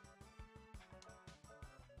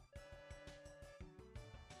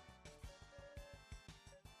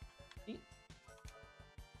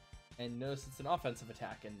 And notice it's an offensive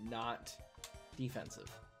attack and not defensive.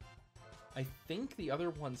 I think the other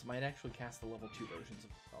ones might actually cast the level 2 versions of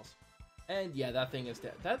spells. And yeah, that thing is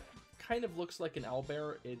dead. That kind of looks like an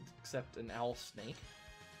owlbear, except an owl snake.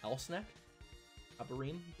 Owl snack?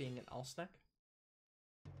 Habarim being an owl snack.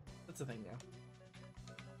 That's a thing now.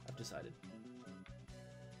 I've decided.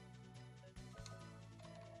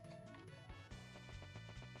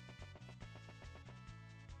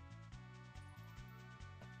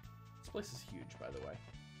 This place is huge, by the way.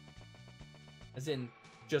 As in,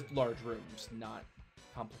 just large rooms, not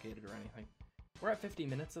complicated or anything. We're at 50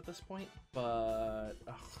 minutes at this point, but...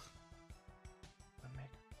 Ugh.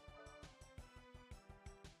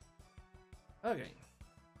 Okay.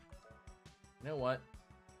 You know what?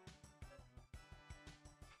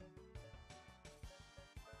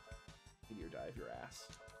 Meteor dive your ass.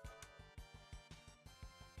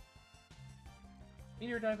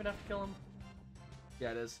 Meteor dive enough to kill him?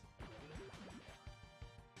 Yeah, it is.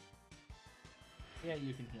 Yeah,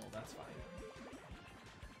 you can heal, that's fine.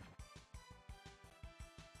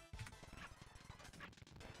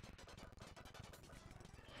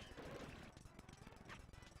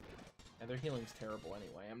 Yeah, their healing's terrible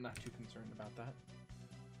anyway. I'm not too concerned about that.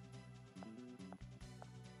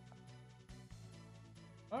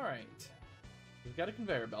 Alright. We've got a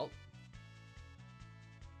conveyor belt.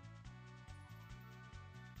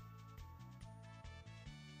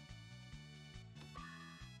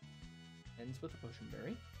 Ends with a potion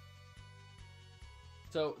berry.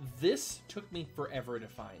 So this took me forever to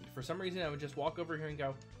find. For some reason I would just walk over here and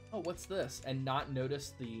go, oh, what's this? And not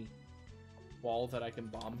notice the wall that I can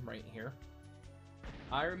bomb right here.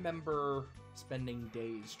 I remember spending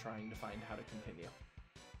days trying to find how to continue.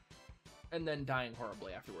 And then dying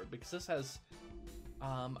horribly afterward, because this has,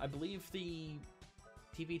 I believe the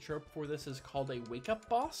TV trope for this is called a wake-up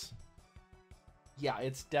boss. Yeah,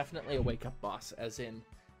 it's definitely a wake-up boss, as in,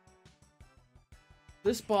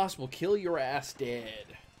 this boss will kill your ass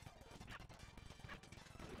dead.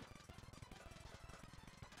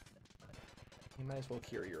 You might as well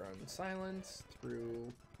cure your own silence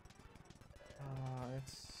through,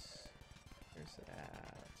 where's it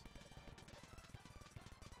at?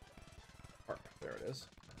 Harp, there it is.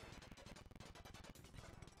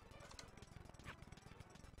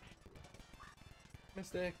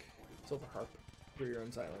 Mystic, silver harp, cure your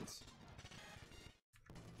own silence.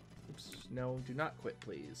 Oops, no, do not quit,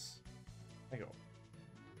 please. I go.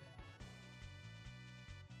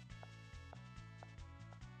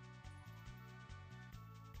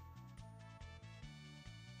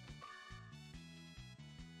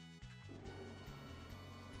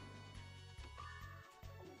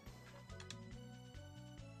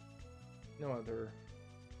 No other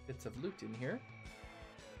bits of loot in here.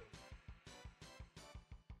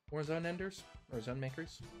 More zone enders? Or zone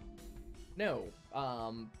makers? No.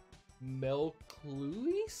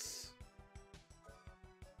 Melcluis?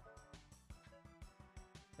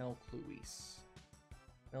 Melcluis.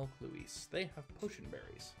 They have potion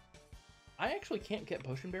berries. I actually can't get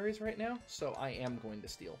potion berries right now, so I am going to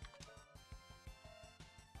steal.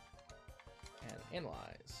 And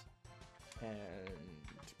analyze. And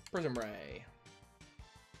prism ray.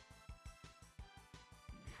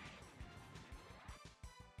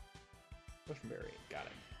 Potion berry. Got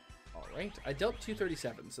it. Alright. I dealt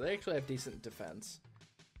 237, so they actually have decent defense.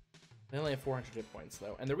 They only have 400 hit points,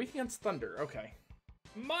 though. And they're weak against thunder. Okay.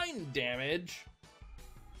 Mind damage!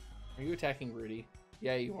 Are you attacking Rudy?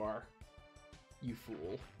 Yeah, you are. You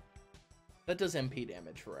fool. That does MP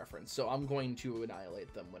damage for reference, so I'm going to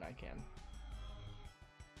annihilate them when I can.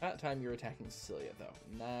 That time you're attacking Cecilia, though,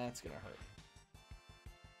 and that's gonna hurt.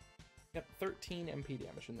 Yep, 13 MP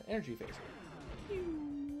damage in the energy phaser.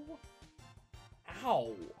 Ew.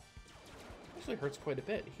 Ow! Actually hurts quite a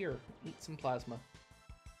bit. Here, eat some plasma.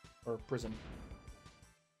 Or prism.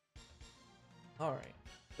 Alright,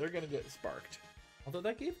 they're gonna get sparked. Although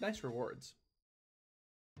that gave nice rewards.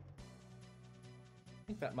 I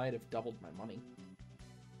think that might have doubled my money.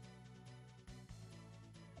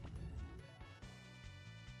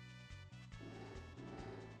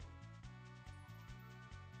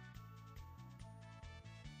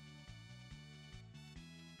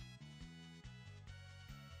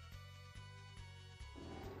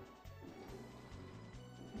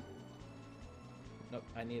 Nope,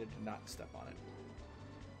 I needed to not step on it.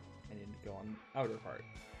 I needed to go on the outer part.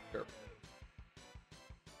 Sure.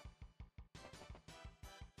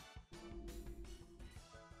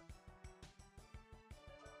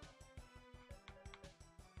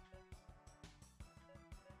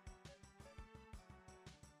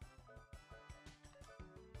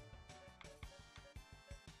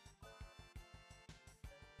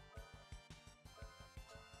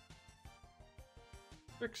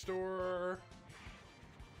 Trick store.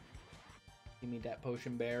 Give me that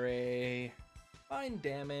potion berry. Fine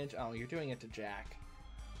damage. Oh, you're doing it to Jack.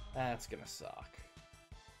 That's gonna suck.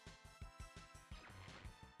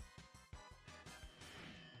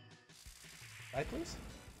 Hi, please.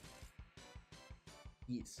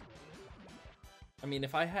 Yes. I mean,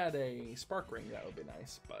 if I had a spark ring, that would be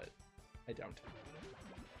nice, but I don't.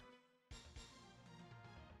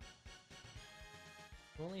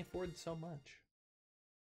 I only afford so much.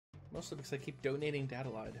 Mostly because I keep donating to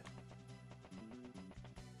Adelhyde.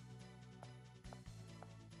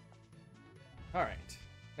 Alright,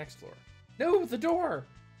 next floor. No, the door! Are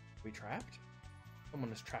we trapped? Someone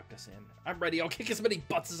has trapped us in. I'm ready, I'll kick as many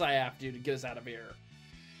butts as I have to get us out of here.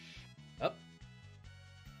 Up.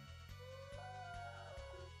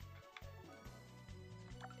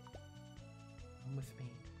 Come with me.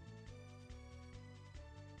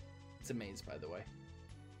 It's a maze, by the way.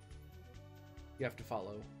 You have to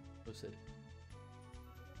follow Lucid.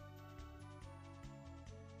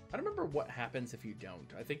 I don't remember what happens if you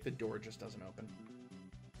don't. I think the door just doesn't open.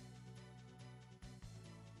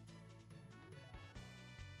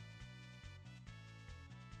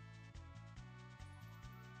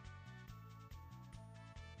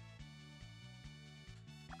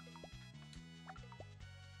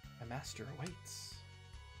 My master awaits.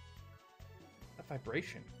 That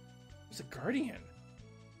vibration. It's a guardian.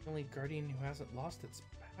 The only guardian who hasn't lost its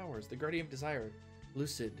powers. The guardian of desire.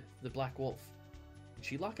 Lucid, the black wolf. Did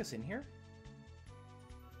she lock us in here?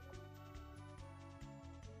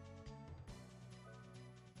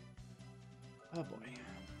 Oh boy.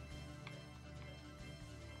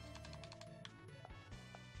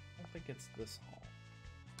 I don't think it's this hall.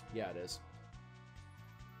 Yeah, it is.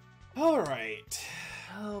 Alright.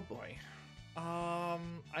 Oh boy.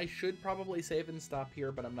 I should probably save and stop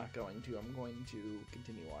here, but I'm not going to. I'm going to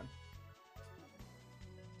continue on.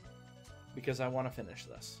 Because I want to finish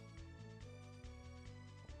this.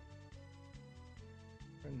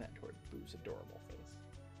 Turn that toward Boo's adorable face.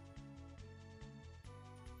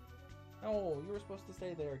 Oh, you were supposed to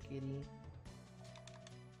stay there, kitty.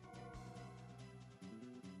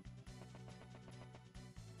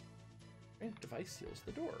 And device seals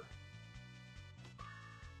the door.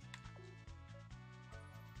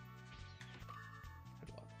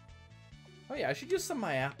 Oh yeah, I should use some of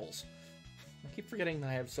my apples. I keep forgetting that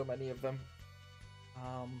I have so many of them.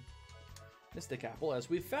 Mystic Apple, as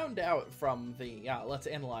we found out from the, let's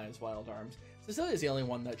analyze Wild Arms. Cecilia's the only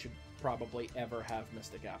one that should probably ever have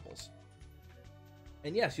Mystic Apples.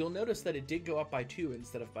 And yes, you'll notice that it did go up by 2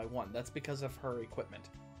 instead of by 1. That's because of her equipment.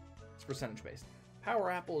 It's percentage based.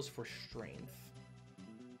 Power Apple is for strength.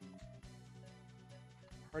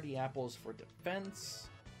 Hardy Apple is for defense.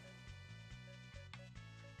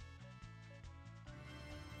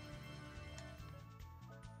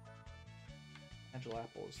 Agile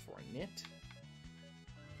Apple is for knit.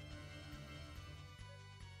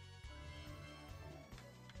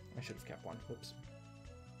 I should have kept one. Whoops.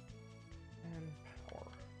 And power.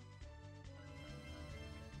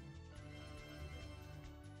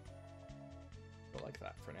 Go like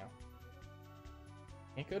that for now.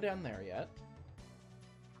 Can't go down there yet.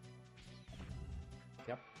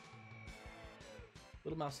 Yep.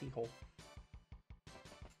 Little mousy hole.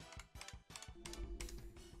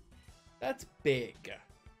 That's big.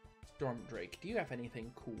 Storm Drake, do you have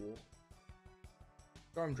anything cool?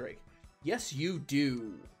 Storm Drake. Yes, you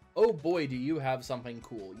do. Oh boy, do you have something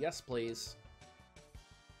cool. Yes, please.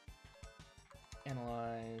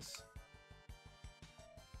 Analyze.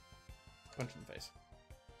 Punch in the face.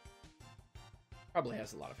 Probably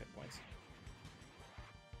has a lot of hit points.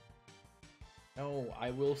 No,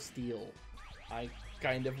 I will steal. I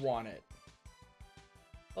kind of want it.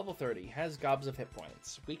 Level 30. Has gobs of hit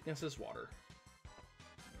points. Weakness is water.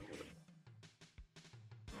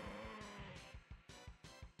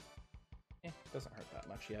 Doesn't hurt that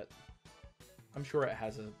much yet. I'm sure it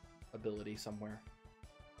has a ability somewhere.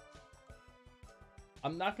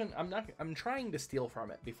 I'm trying to steal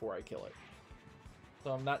from it before I kill it.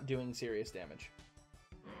 So I'm not doing serious damage.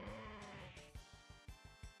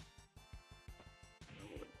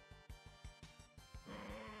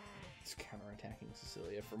 It's counterattacking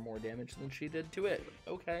Cecilia for more damage than she did to it.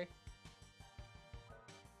 Okay.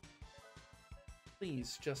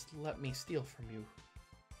 Please, just let me steal from you.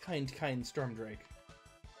 Kind Storm Drake.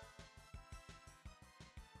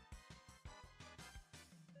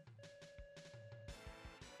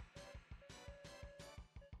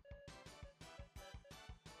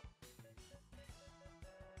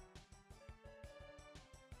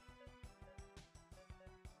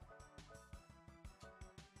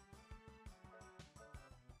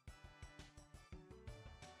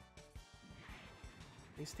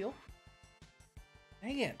 They steal?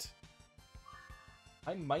 Dang it!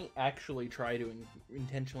 I might actually try to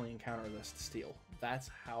intentionally encounter this to steal. That's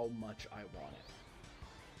how much I want it.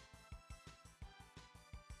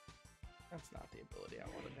 That's not the ability I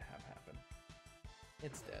wanted to have happen.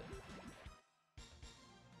 It's dead.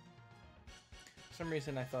 For some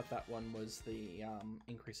reason, I thought that one was the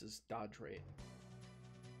increases dodge rate.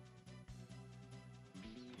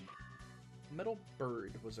 Metal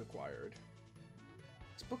Bird was acquired.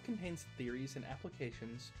 This book contains theories and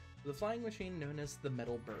applications for the flying machine known as the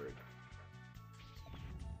Metal Bird.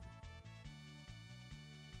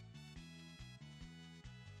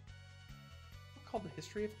 Called The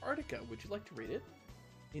History of Arctica. Would you like to read it?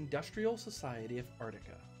 The Industrial Society of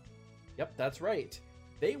Arctica. Yep, that's right.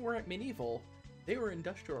 They weren't medieval. They were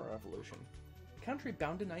Industrial Revolution. A country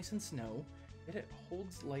bound in ice and snow, yet it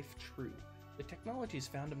holds life true. The technologies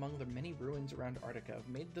found among the many ruins around Arctica have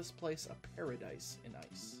made this place a paradise in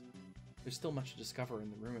ice. There's still much to discover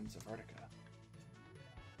in the ruins of Arctica.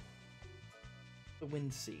 The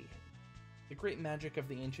Wind Sea. The great magic of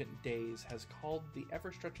the ancient days has called the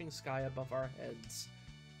ever-stretching sky above our heads.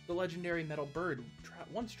 The legendary metal bird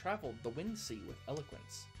once traveled the Wind Sea with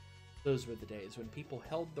eloquence. Those were the days when people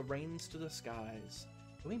held the reins to the skies.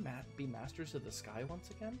 Can we be masters of the sky once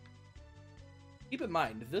again? Keep in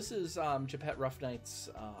mind, this is Geppetto Rough Knight's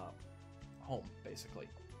home, basically.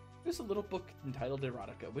 There's a little book entitled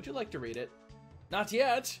Erotica. Would you like to read it? Not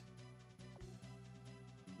yet!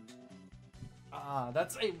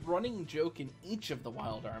 That's a running joke in each of the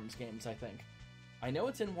Wild Arms games, I think. I know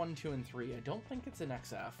it's in 1, 2, and 3. I don't think it's in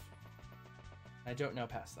XF. I don't know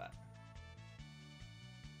past that.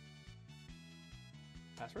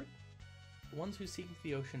 Password? The ones who seek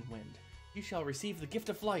the ocean wind. You shall receive the gift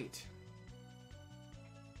of flight.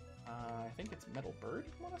 I think it's Metal Bird,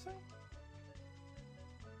 I want to say?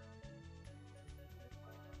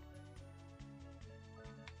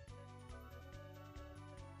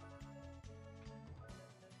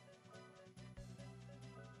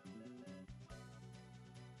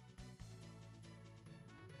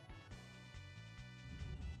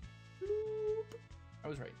 I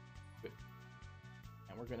was right. Good.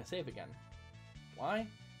 And we're going to save again. Why?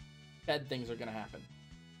 Bad things are going to happen.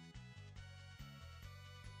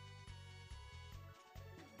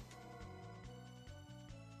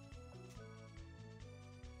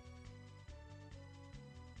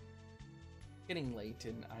 Getting late,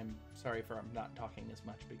 and I'm sorry for not talking as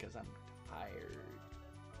much because I'm tired.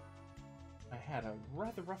 I had a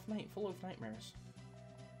rather rough night full of nightmares.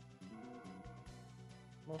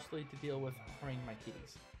 Mostly to deal with harming my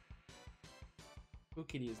kitties. Pooh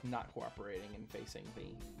Kitty is not cooperating and facing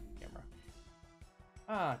the camera.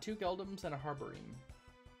 Ah, 2 Geldums and a Harboreem.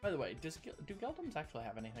 By the way, do Geldums actually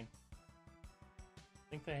have anything? I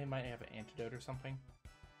think they might have an antidote or something.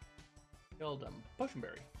 Geldum.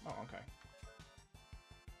 Potionberry. Oh, okay.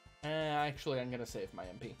 Actually, I'm gonna save my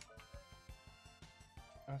MP.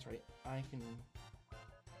 That's right. I can...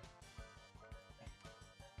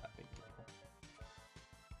 That big deal.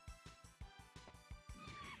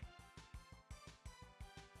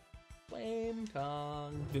 Flame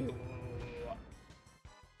tongue.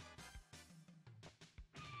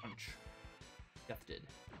 Punch. Death did.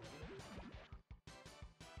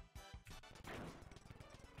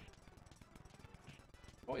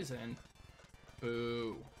 Poison.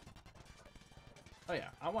 Boo. Oh yeah,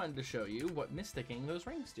 I wanted to show you what mysticking those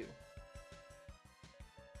rings do.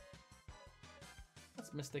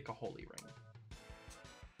 Let's mystic a holy ring.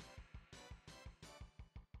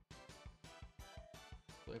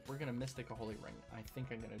 So if we're gonna mystic a holy ring, I think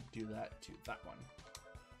I'm gonna do that to that one.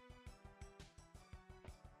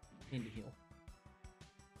 Need to heal.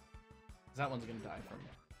 'Cause that one's gonna die from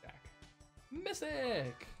Jack.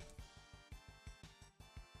 Mystic!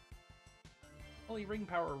 Holy ring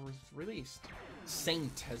power was released.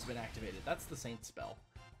 Saint has been activated. That's the Saint spell.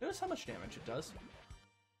 Notice how much damage it does.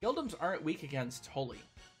 Geldums aren't weak against Holy.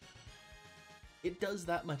 It does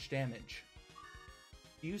that much damage.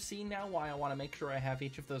 Do you see now why I want to make sure I have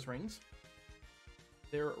each of those rings?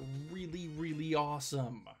 They're really, really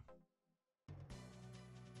awesome.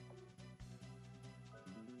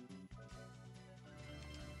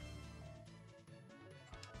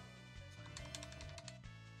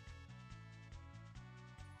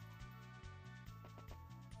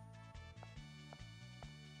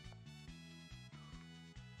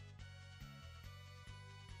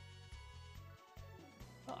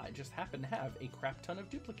 I just happen to have a crap ton of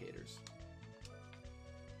duplicators.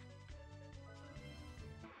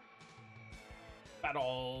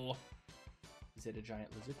 Battle! Is it a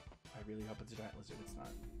giant lizard? I really hope it's a giant lizard. It's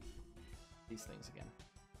not. These things again.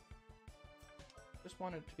 Just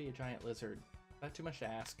want it to be a giant lizard. Is that too much to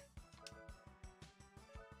ask?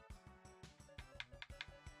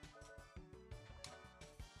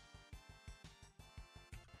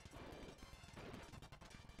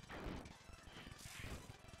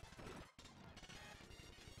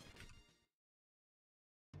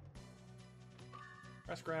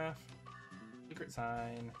 Press graph, secret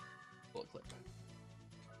sign, bullet clip.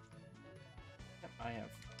 Yep, I have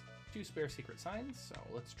 2 spare secret signs, so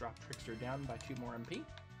let's drop Trickster down by 2 more MP.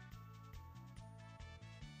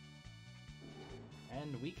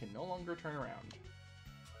 And we can no longer turn around.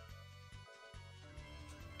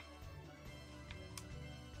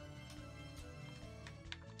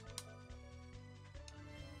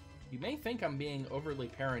 You may think I'm being overly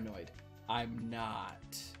paranoid. I'm not.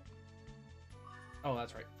 Oh,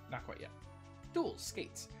 that's right. Not quite yet. Duels,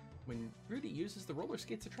 skates. When Rudy uses the roller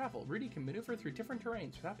skates to travel, Rudy can maneuver through different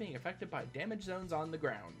terrains without being affected by damage zones on the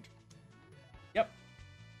ground. Yep.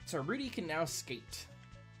 So Rudy can now skate.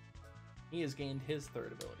 He has gained his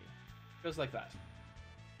 3rd ability. Just like that.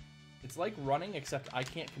 It's like running, except I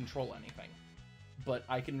can't control anything. But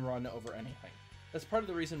I can run over anything. That's part of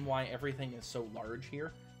the reason why everything is so large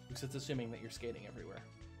here. Because it's assuming that you're skating everywhere.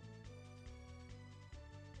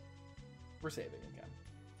 We're saving again.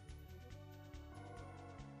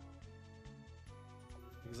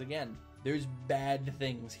 Because again, there's bad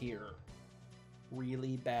things here.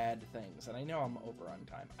 Really bad things. And I know I'm over on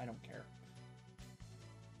time. I don't care.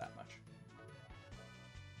 That much.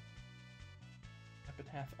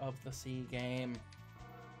 Epitaph of the Sea game.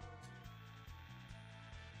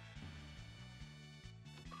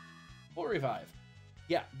 Full revive.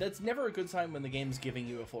 Yeah, that's never a good sign when the game's giving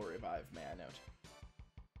you a full revive, may I note.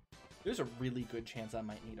 There's a really good chance I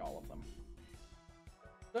might need all of them.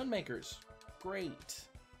 Stonemakers. Great.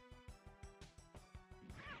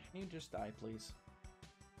 Can you just die, please?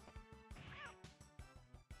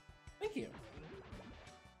 Thank you.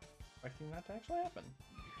 Expecting that to actually happen.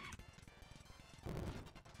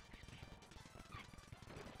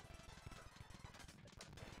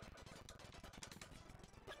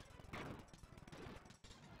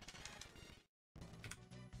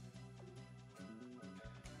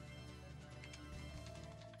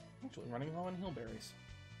 Actually running low on healberries.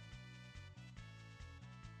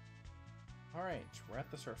 Alright, we're at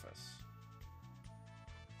the surface.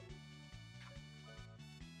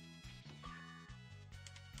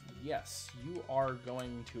 Yes, you are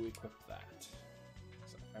going to equip that.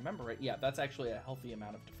 So, if I remember right, yeah, that's actually a healthy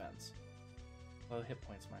amount of defense. Although hit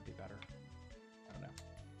points might be better. I don't know.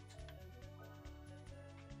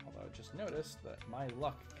 Although I just noticed that my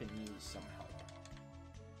luck can use some help.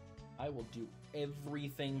 I will do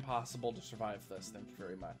everything possible to survive this, thank you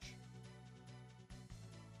very much.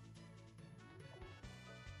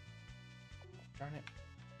 Darn it.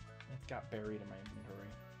 It got buried in my inventory.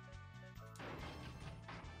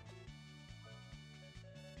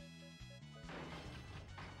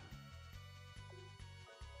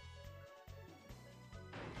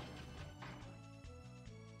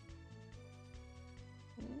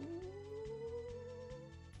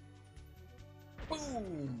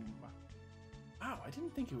 Boom! Wow, I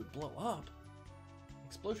didn't think it would blow up.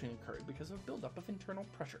 Explosion occurred because of a buildup of internal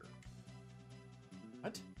pressure.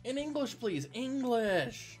 What? In English, please!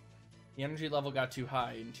 English! The energy level got too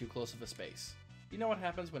high in too close of a space. You know what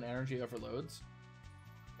happens when energy overloads?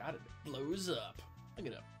 Got it. It blows up. I'm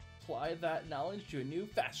gonna apply that knowledge to a new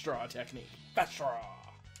fast draw technique. Fast draw!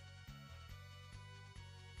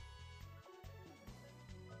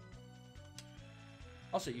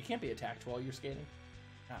 Also, you can't be attacked while you're skating.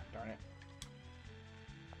 Ah, darn it.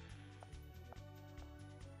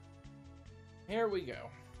 Here we go.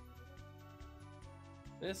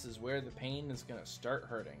 This is where the pain is gonna start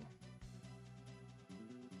hurting.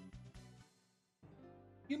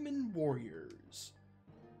 Human warriors.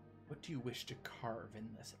 What do you wish to carve in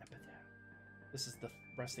this epitaph? This is the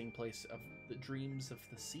resting place of the dreams of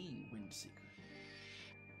the sea, Windseeker.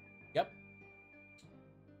 Yep.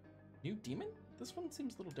 New demon? This one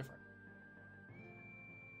seems a little different.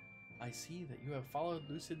 I see that you have followed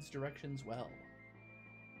Lucid's directions well.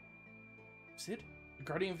 Lucid? The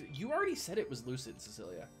Guardian of... You already said it was Lucid,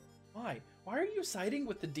 Cecilia. Why? Why are you siding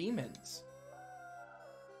with the demons?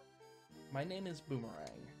 My name is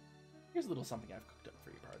Boomerang. Here's a little something I've cooked up for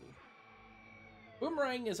your party.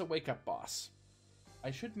 Boomerang is a wake-up boss. I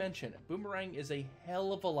should mention, Boomerang is a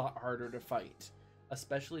hell of a lot harder to fight,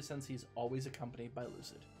 especially since he's always accompanied by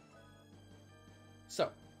Lucid. So,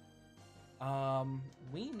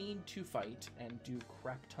 we need to fight and do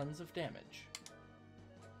crap tons of damage.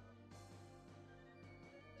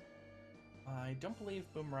 I don't believe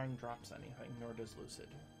Boomerang drops anything, nor does Lucid,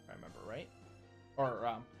 if I remember right.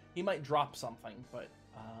 Or, he might drop something, but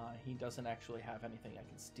he doesn't actually have anything I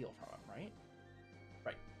can steal from him, right?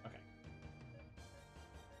 Right, okay.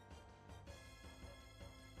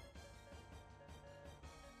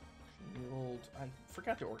 Shield. I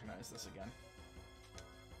forgot to organize this again.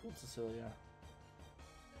 Shield Cecilia.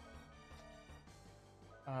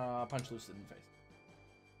 Punch Lucid in the face.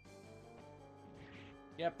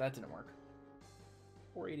 Yep, that didn't work.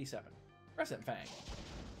 487. Crescent Fang.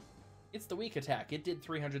 It's the weak attack. It did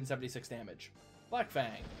 376 damage. Black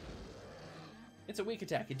Fang. It's a weak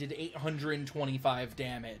attack. It did 825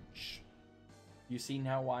 damage. You see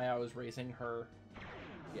now why I was raising her?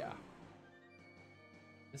 Yeah.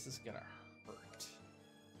 This is gonna hurt.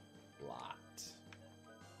 A lot.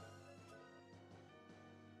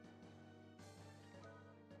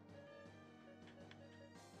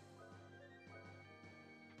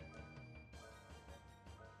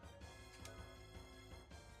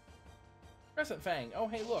 Crescent Fang. Oh,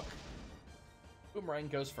 hey, look. Boomerang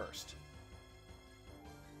goes first.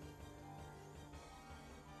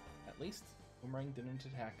 At least Boomerang didn't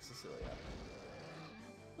attack Cecilia.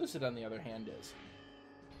 Lucid, on the other hand, is.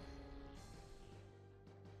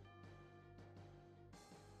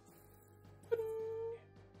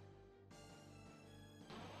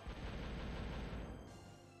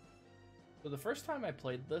 So the first time I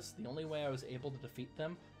played this, the only way I was able to defeat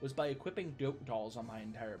them was by equipping goat dolls on my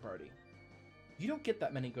entire party. You don't get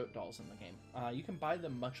that many goat dolls in the game. You can buy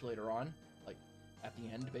them much later on, like at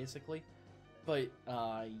the end, basically. But,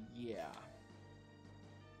 yeah.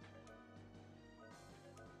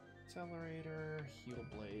 Accelerator, Heal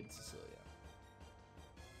Blade, Cecilia.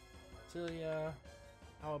 Cecilia,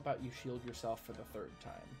 how about you shield yourself for the third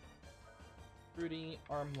time? Rudy,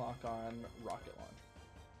 Arm Lock On, Rocket Launch.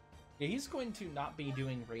 Yeah, he's going to not be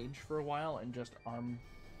doing Rage for a while and just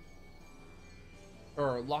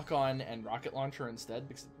Lock On and Rocket Launcher instead,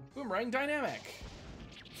 because Boomerang Dynamic!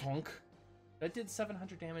 Funk. That did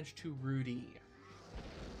 700 damage to Rudy.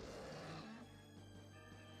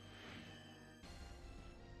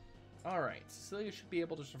 Alright, Cecilia should be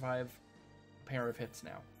able to survive a pair of hits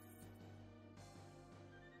now.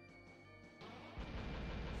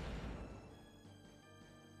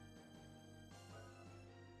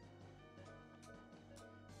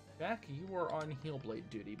 Jack, you are on Heal Blade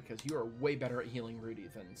duty because you are way better at healing Rudy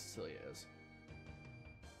than Cecilia is.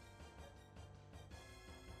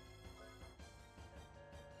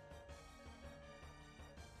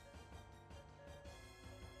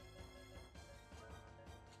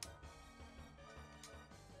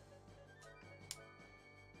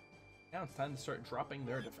 Now it's time to start dropping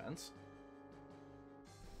their defense.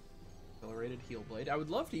 Accelerated Heal Blade. I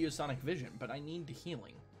would love to use Sonic Vision, but I need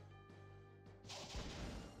healing.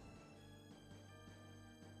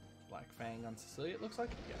 Black Fang on Cecilia, it looks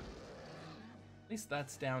like? Yeah. At least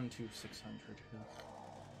that's down to 600.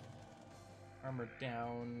 Armor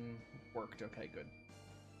down. Worked. Okay, good.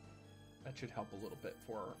 That should help a little bit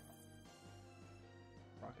for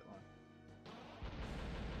Rocket Launch.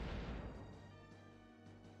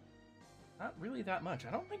 Not really that much. I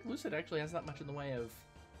don't think Lucid actually has that much in the way of,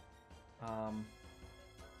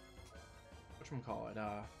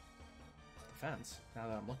 whatchamacallit, defense, now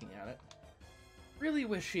that I'm looking at it. Really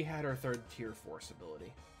wish she had her third tier force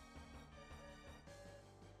ability.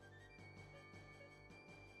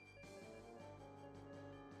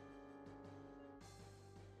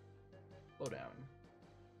 Slow down.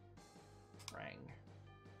 Rang.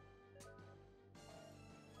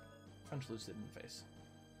 Punch Lucid in the face.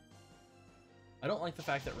 I don't like the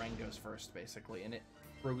fact that Rang goes first, basically, and it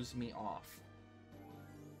throws me off.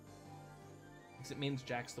 Because it means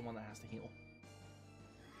Jack's the one that has to heal.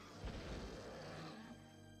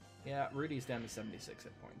 Yeah, Rudy's down to 76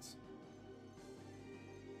 hit points.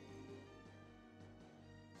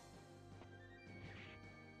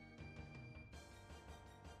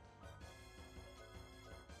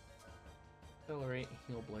 Accelerate,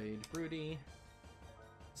 Heal Blade, Rudy.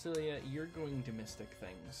 Cecilia, you're going to Mystic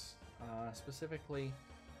things. Specifically,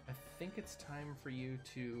 I think it's time for you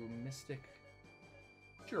to Mystic...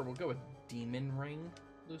 Sure, we'll go with Demon Ring,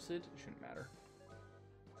 Lucid. It shouldn't matter.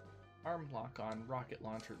 Arm Lock On, Rocket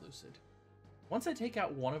Launcher, Lucid. Once I take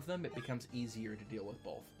out one of them, it becomes easier to deal with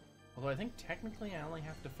both. Although I think technically I only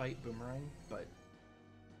have to fight Boomerang, but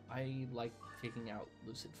I like taking out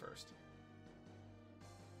Lucid first.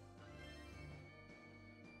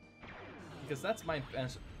 Because that's my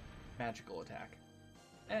best magical attack.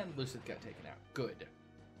 And Lucid got taken out. Good.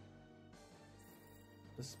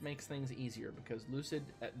 This makes things easier because Lucid,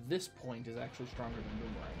 at this point, is actually stronger than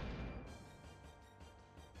Boomerang.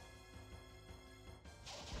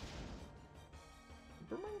 Did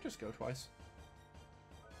Boomerang just go twice?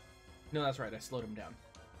 No, that's right. I slowed him down.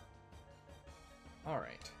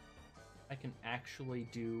 Alright. I can actually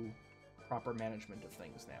do proper management of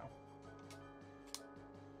things now.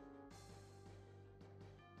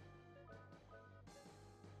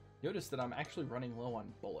 Notice that I'm actually running low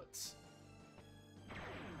on bullets.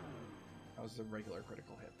 That was a regular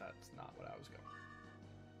critical hit. That's not what I was going.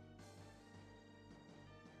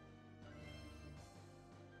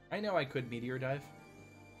 I know I could meteor dive.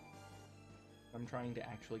 I'm trying to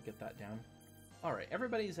actually get that down. Alright,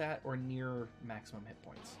 everybody's at or near maximum hit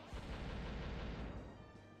points.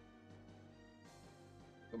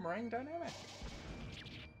 Boomerang dynamic.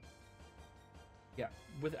 Yeah,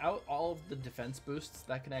 without all of the defense boosts,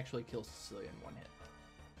 that can actually kill Cecilia in one hit.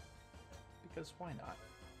 Because why not?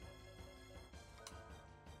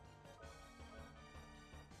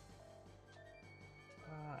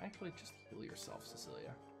 Actually, just heal yourself,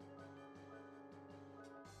 Cecilia.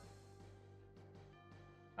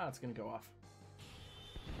 Ah, it's gonna go off.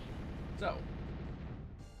 So,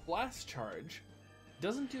 Blast Charge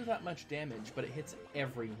doesn't do that much damage, but it hits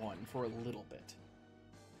everyone for a little bit.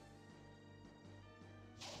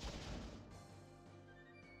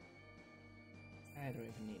 I don't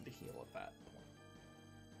even need to heal at that point.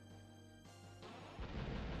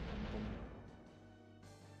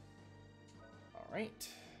 Alright.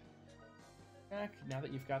 Back, now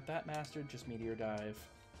that you've got that mastered, just Meteor Dive.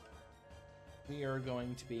 We are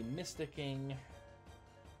going to be Mysticking.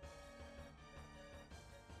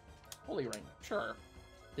 Holy Ring, sure.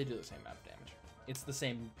 They do the same amount of damage. It's the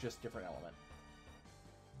same, just different element.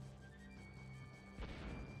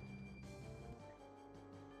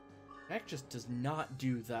 That just does not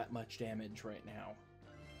do that much damage right now.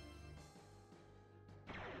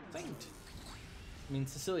 Saint. I mean,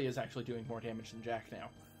 Cecilia is actually doing more damage than Jack now.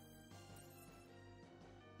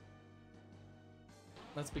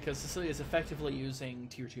 That's because Cecilia is effectively using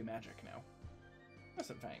tier 2 magic now.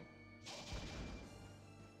 Crescent Fang.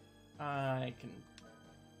 I can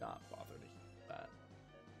not bother to heal that.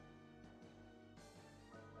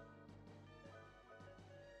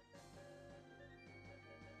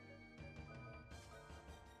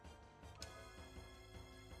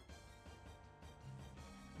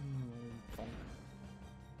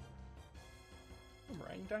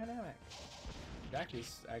 Boomerang dynamic. Jack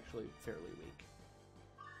is actually fairly weak.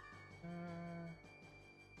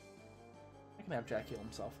 I can have Jack heal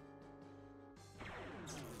himself.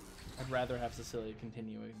 I'd rather have Cecilia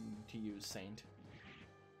continuing to use Saint.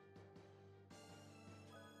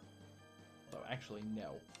 Though, actually,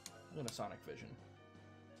 no. I'm going to Sonic Vision.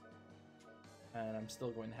 And I'm still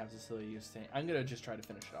going to have Cecilia use Saint. I'm going to just try to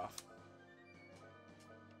finish it off.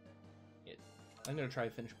 I'm going to try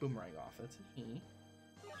to finish Boomerang off. That's a he.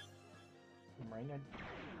 Boomerang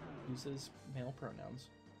uses male pronouns.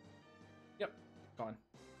 Yep, gone.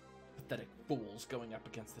 Pathetic fools going up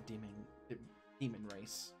against the demon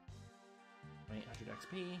race. 800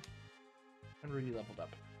 XP. And Rudy leveled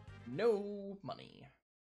up. No money.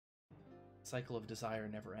 Cycle of desire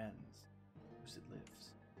never ends. Lucid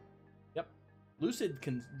lives. Yep. Lucid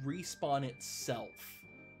can respawn itself.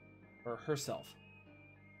 Or herself.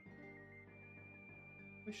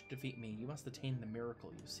 Wish to defeat me, you must attain the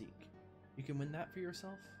miracle you seek. You can win that for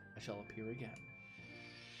yourself. I shall appear again.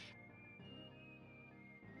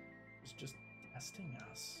 It's just testing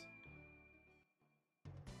us.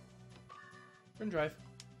 Run drive.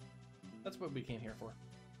 That's what we came here for.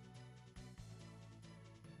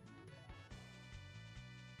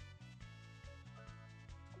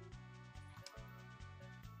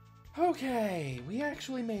 Okay, we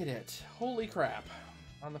actually made it. Holy crap.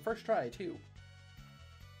 On the first try, too.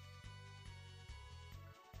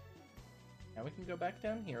 Now we can go back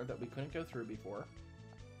down here that we couldn't go through before.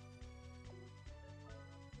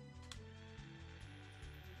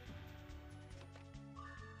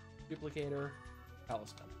 Duplicator,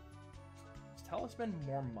 Talisman. Is Talisman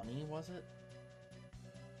more money, was it?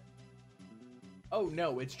 Oh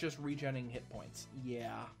no, it's just regenerating hit points.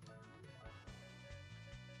 Yeah.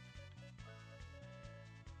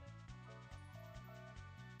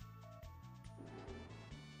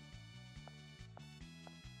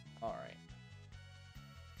 Alright.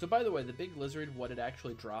 So by the way, the big lizard, what it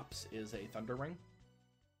actually drops is a Thunder Ring.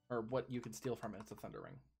 Or what you can steal from it, it's a Thunder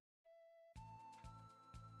Ring.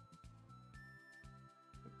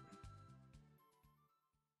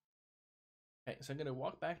 Okay, so I'm going to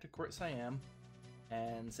walk back to Court Siam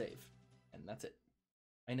and save. And that's it.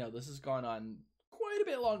 I know, this has gone on quite a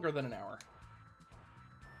bit longer than an hour.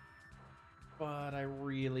 But I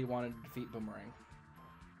really wanted to defeat Boomerang.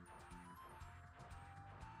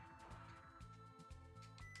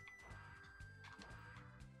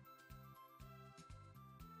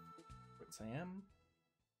 Court Siam.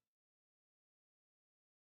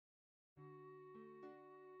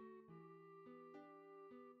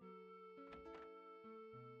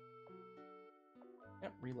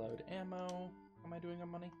 Yep, reload ammo. How am I doing on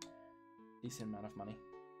money? Decent amount of money.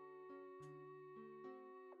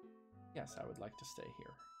 Yes, I would like to stay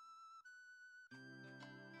here.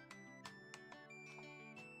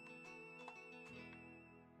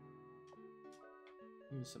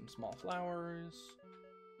 Use some small flowers.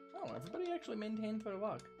 Oh, everybody actually maintained their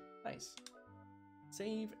luck. Nice.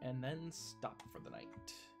 Save and then stop for the night.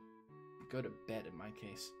 Go to bed in my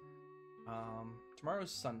case.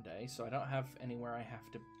 Tomorrow's Sunday, so I don't have anywhere I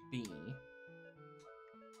have to be.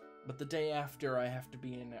 But the day after, I have to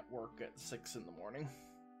be in at work at 6 in the morning.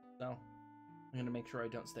 So, I'm gonna make sure I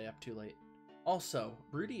don't stay up too late. Also,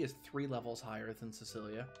 Rudy is 3 levels higher than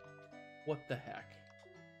Cecilia. What the heck?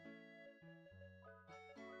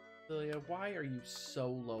 Cecilia, why are you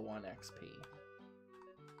so low on XP?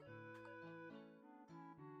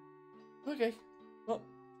 Okay, well,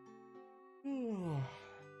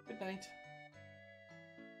 good night.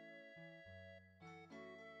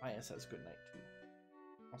 Maya says good night too.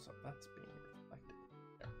 Also, that's being reflected.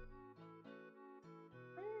 There.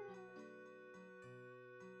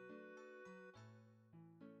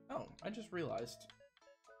 Oh, I just realized.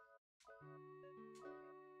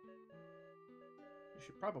 You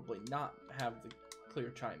should probably not have the clear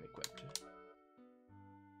chime equipped.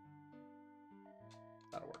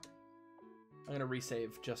 That'll work. I'm gonna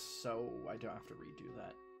resave just so I don't have to redo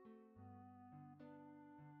that.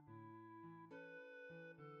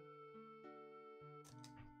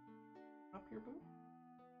 Up here, boo.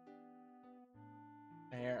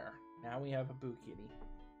 There. Now we have a boo kitty.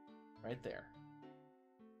 Right there.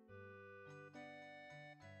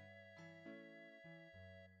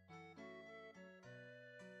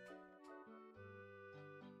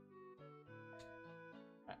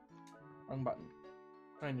 Ah, wrong button.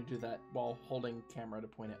 Trying to do that while holding camera to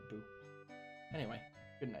point at boo. Anyway,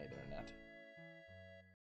 good night, Internet.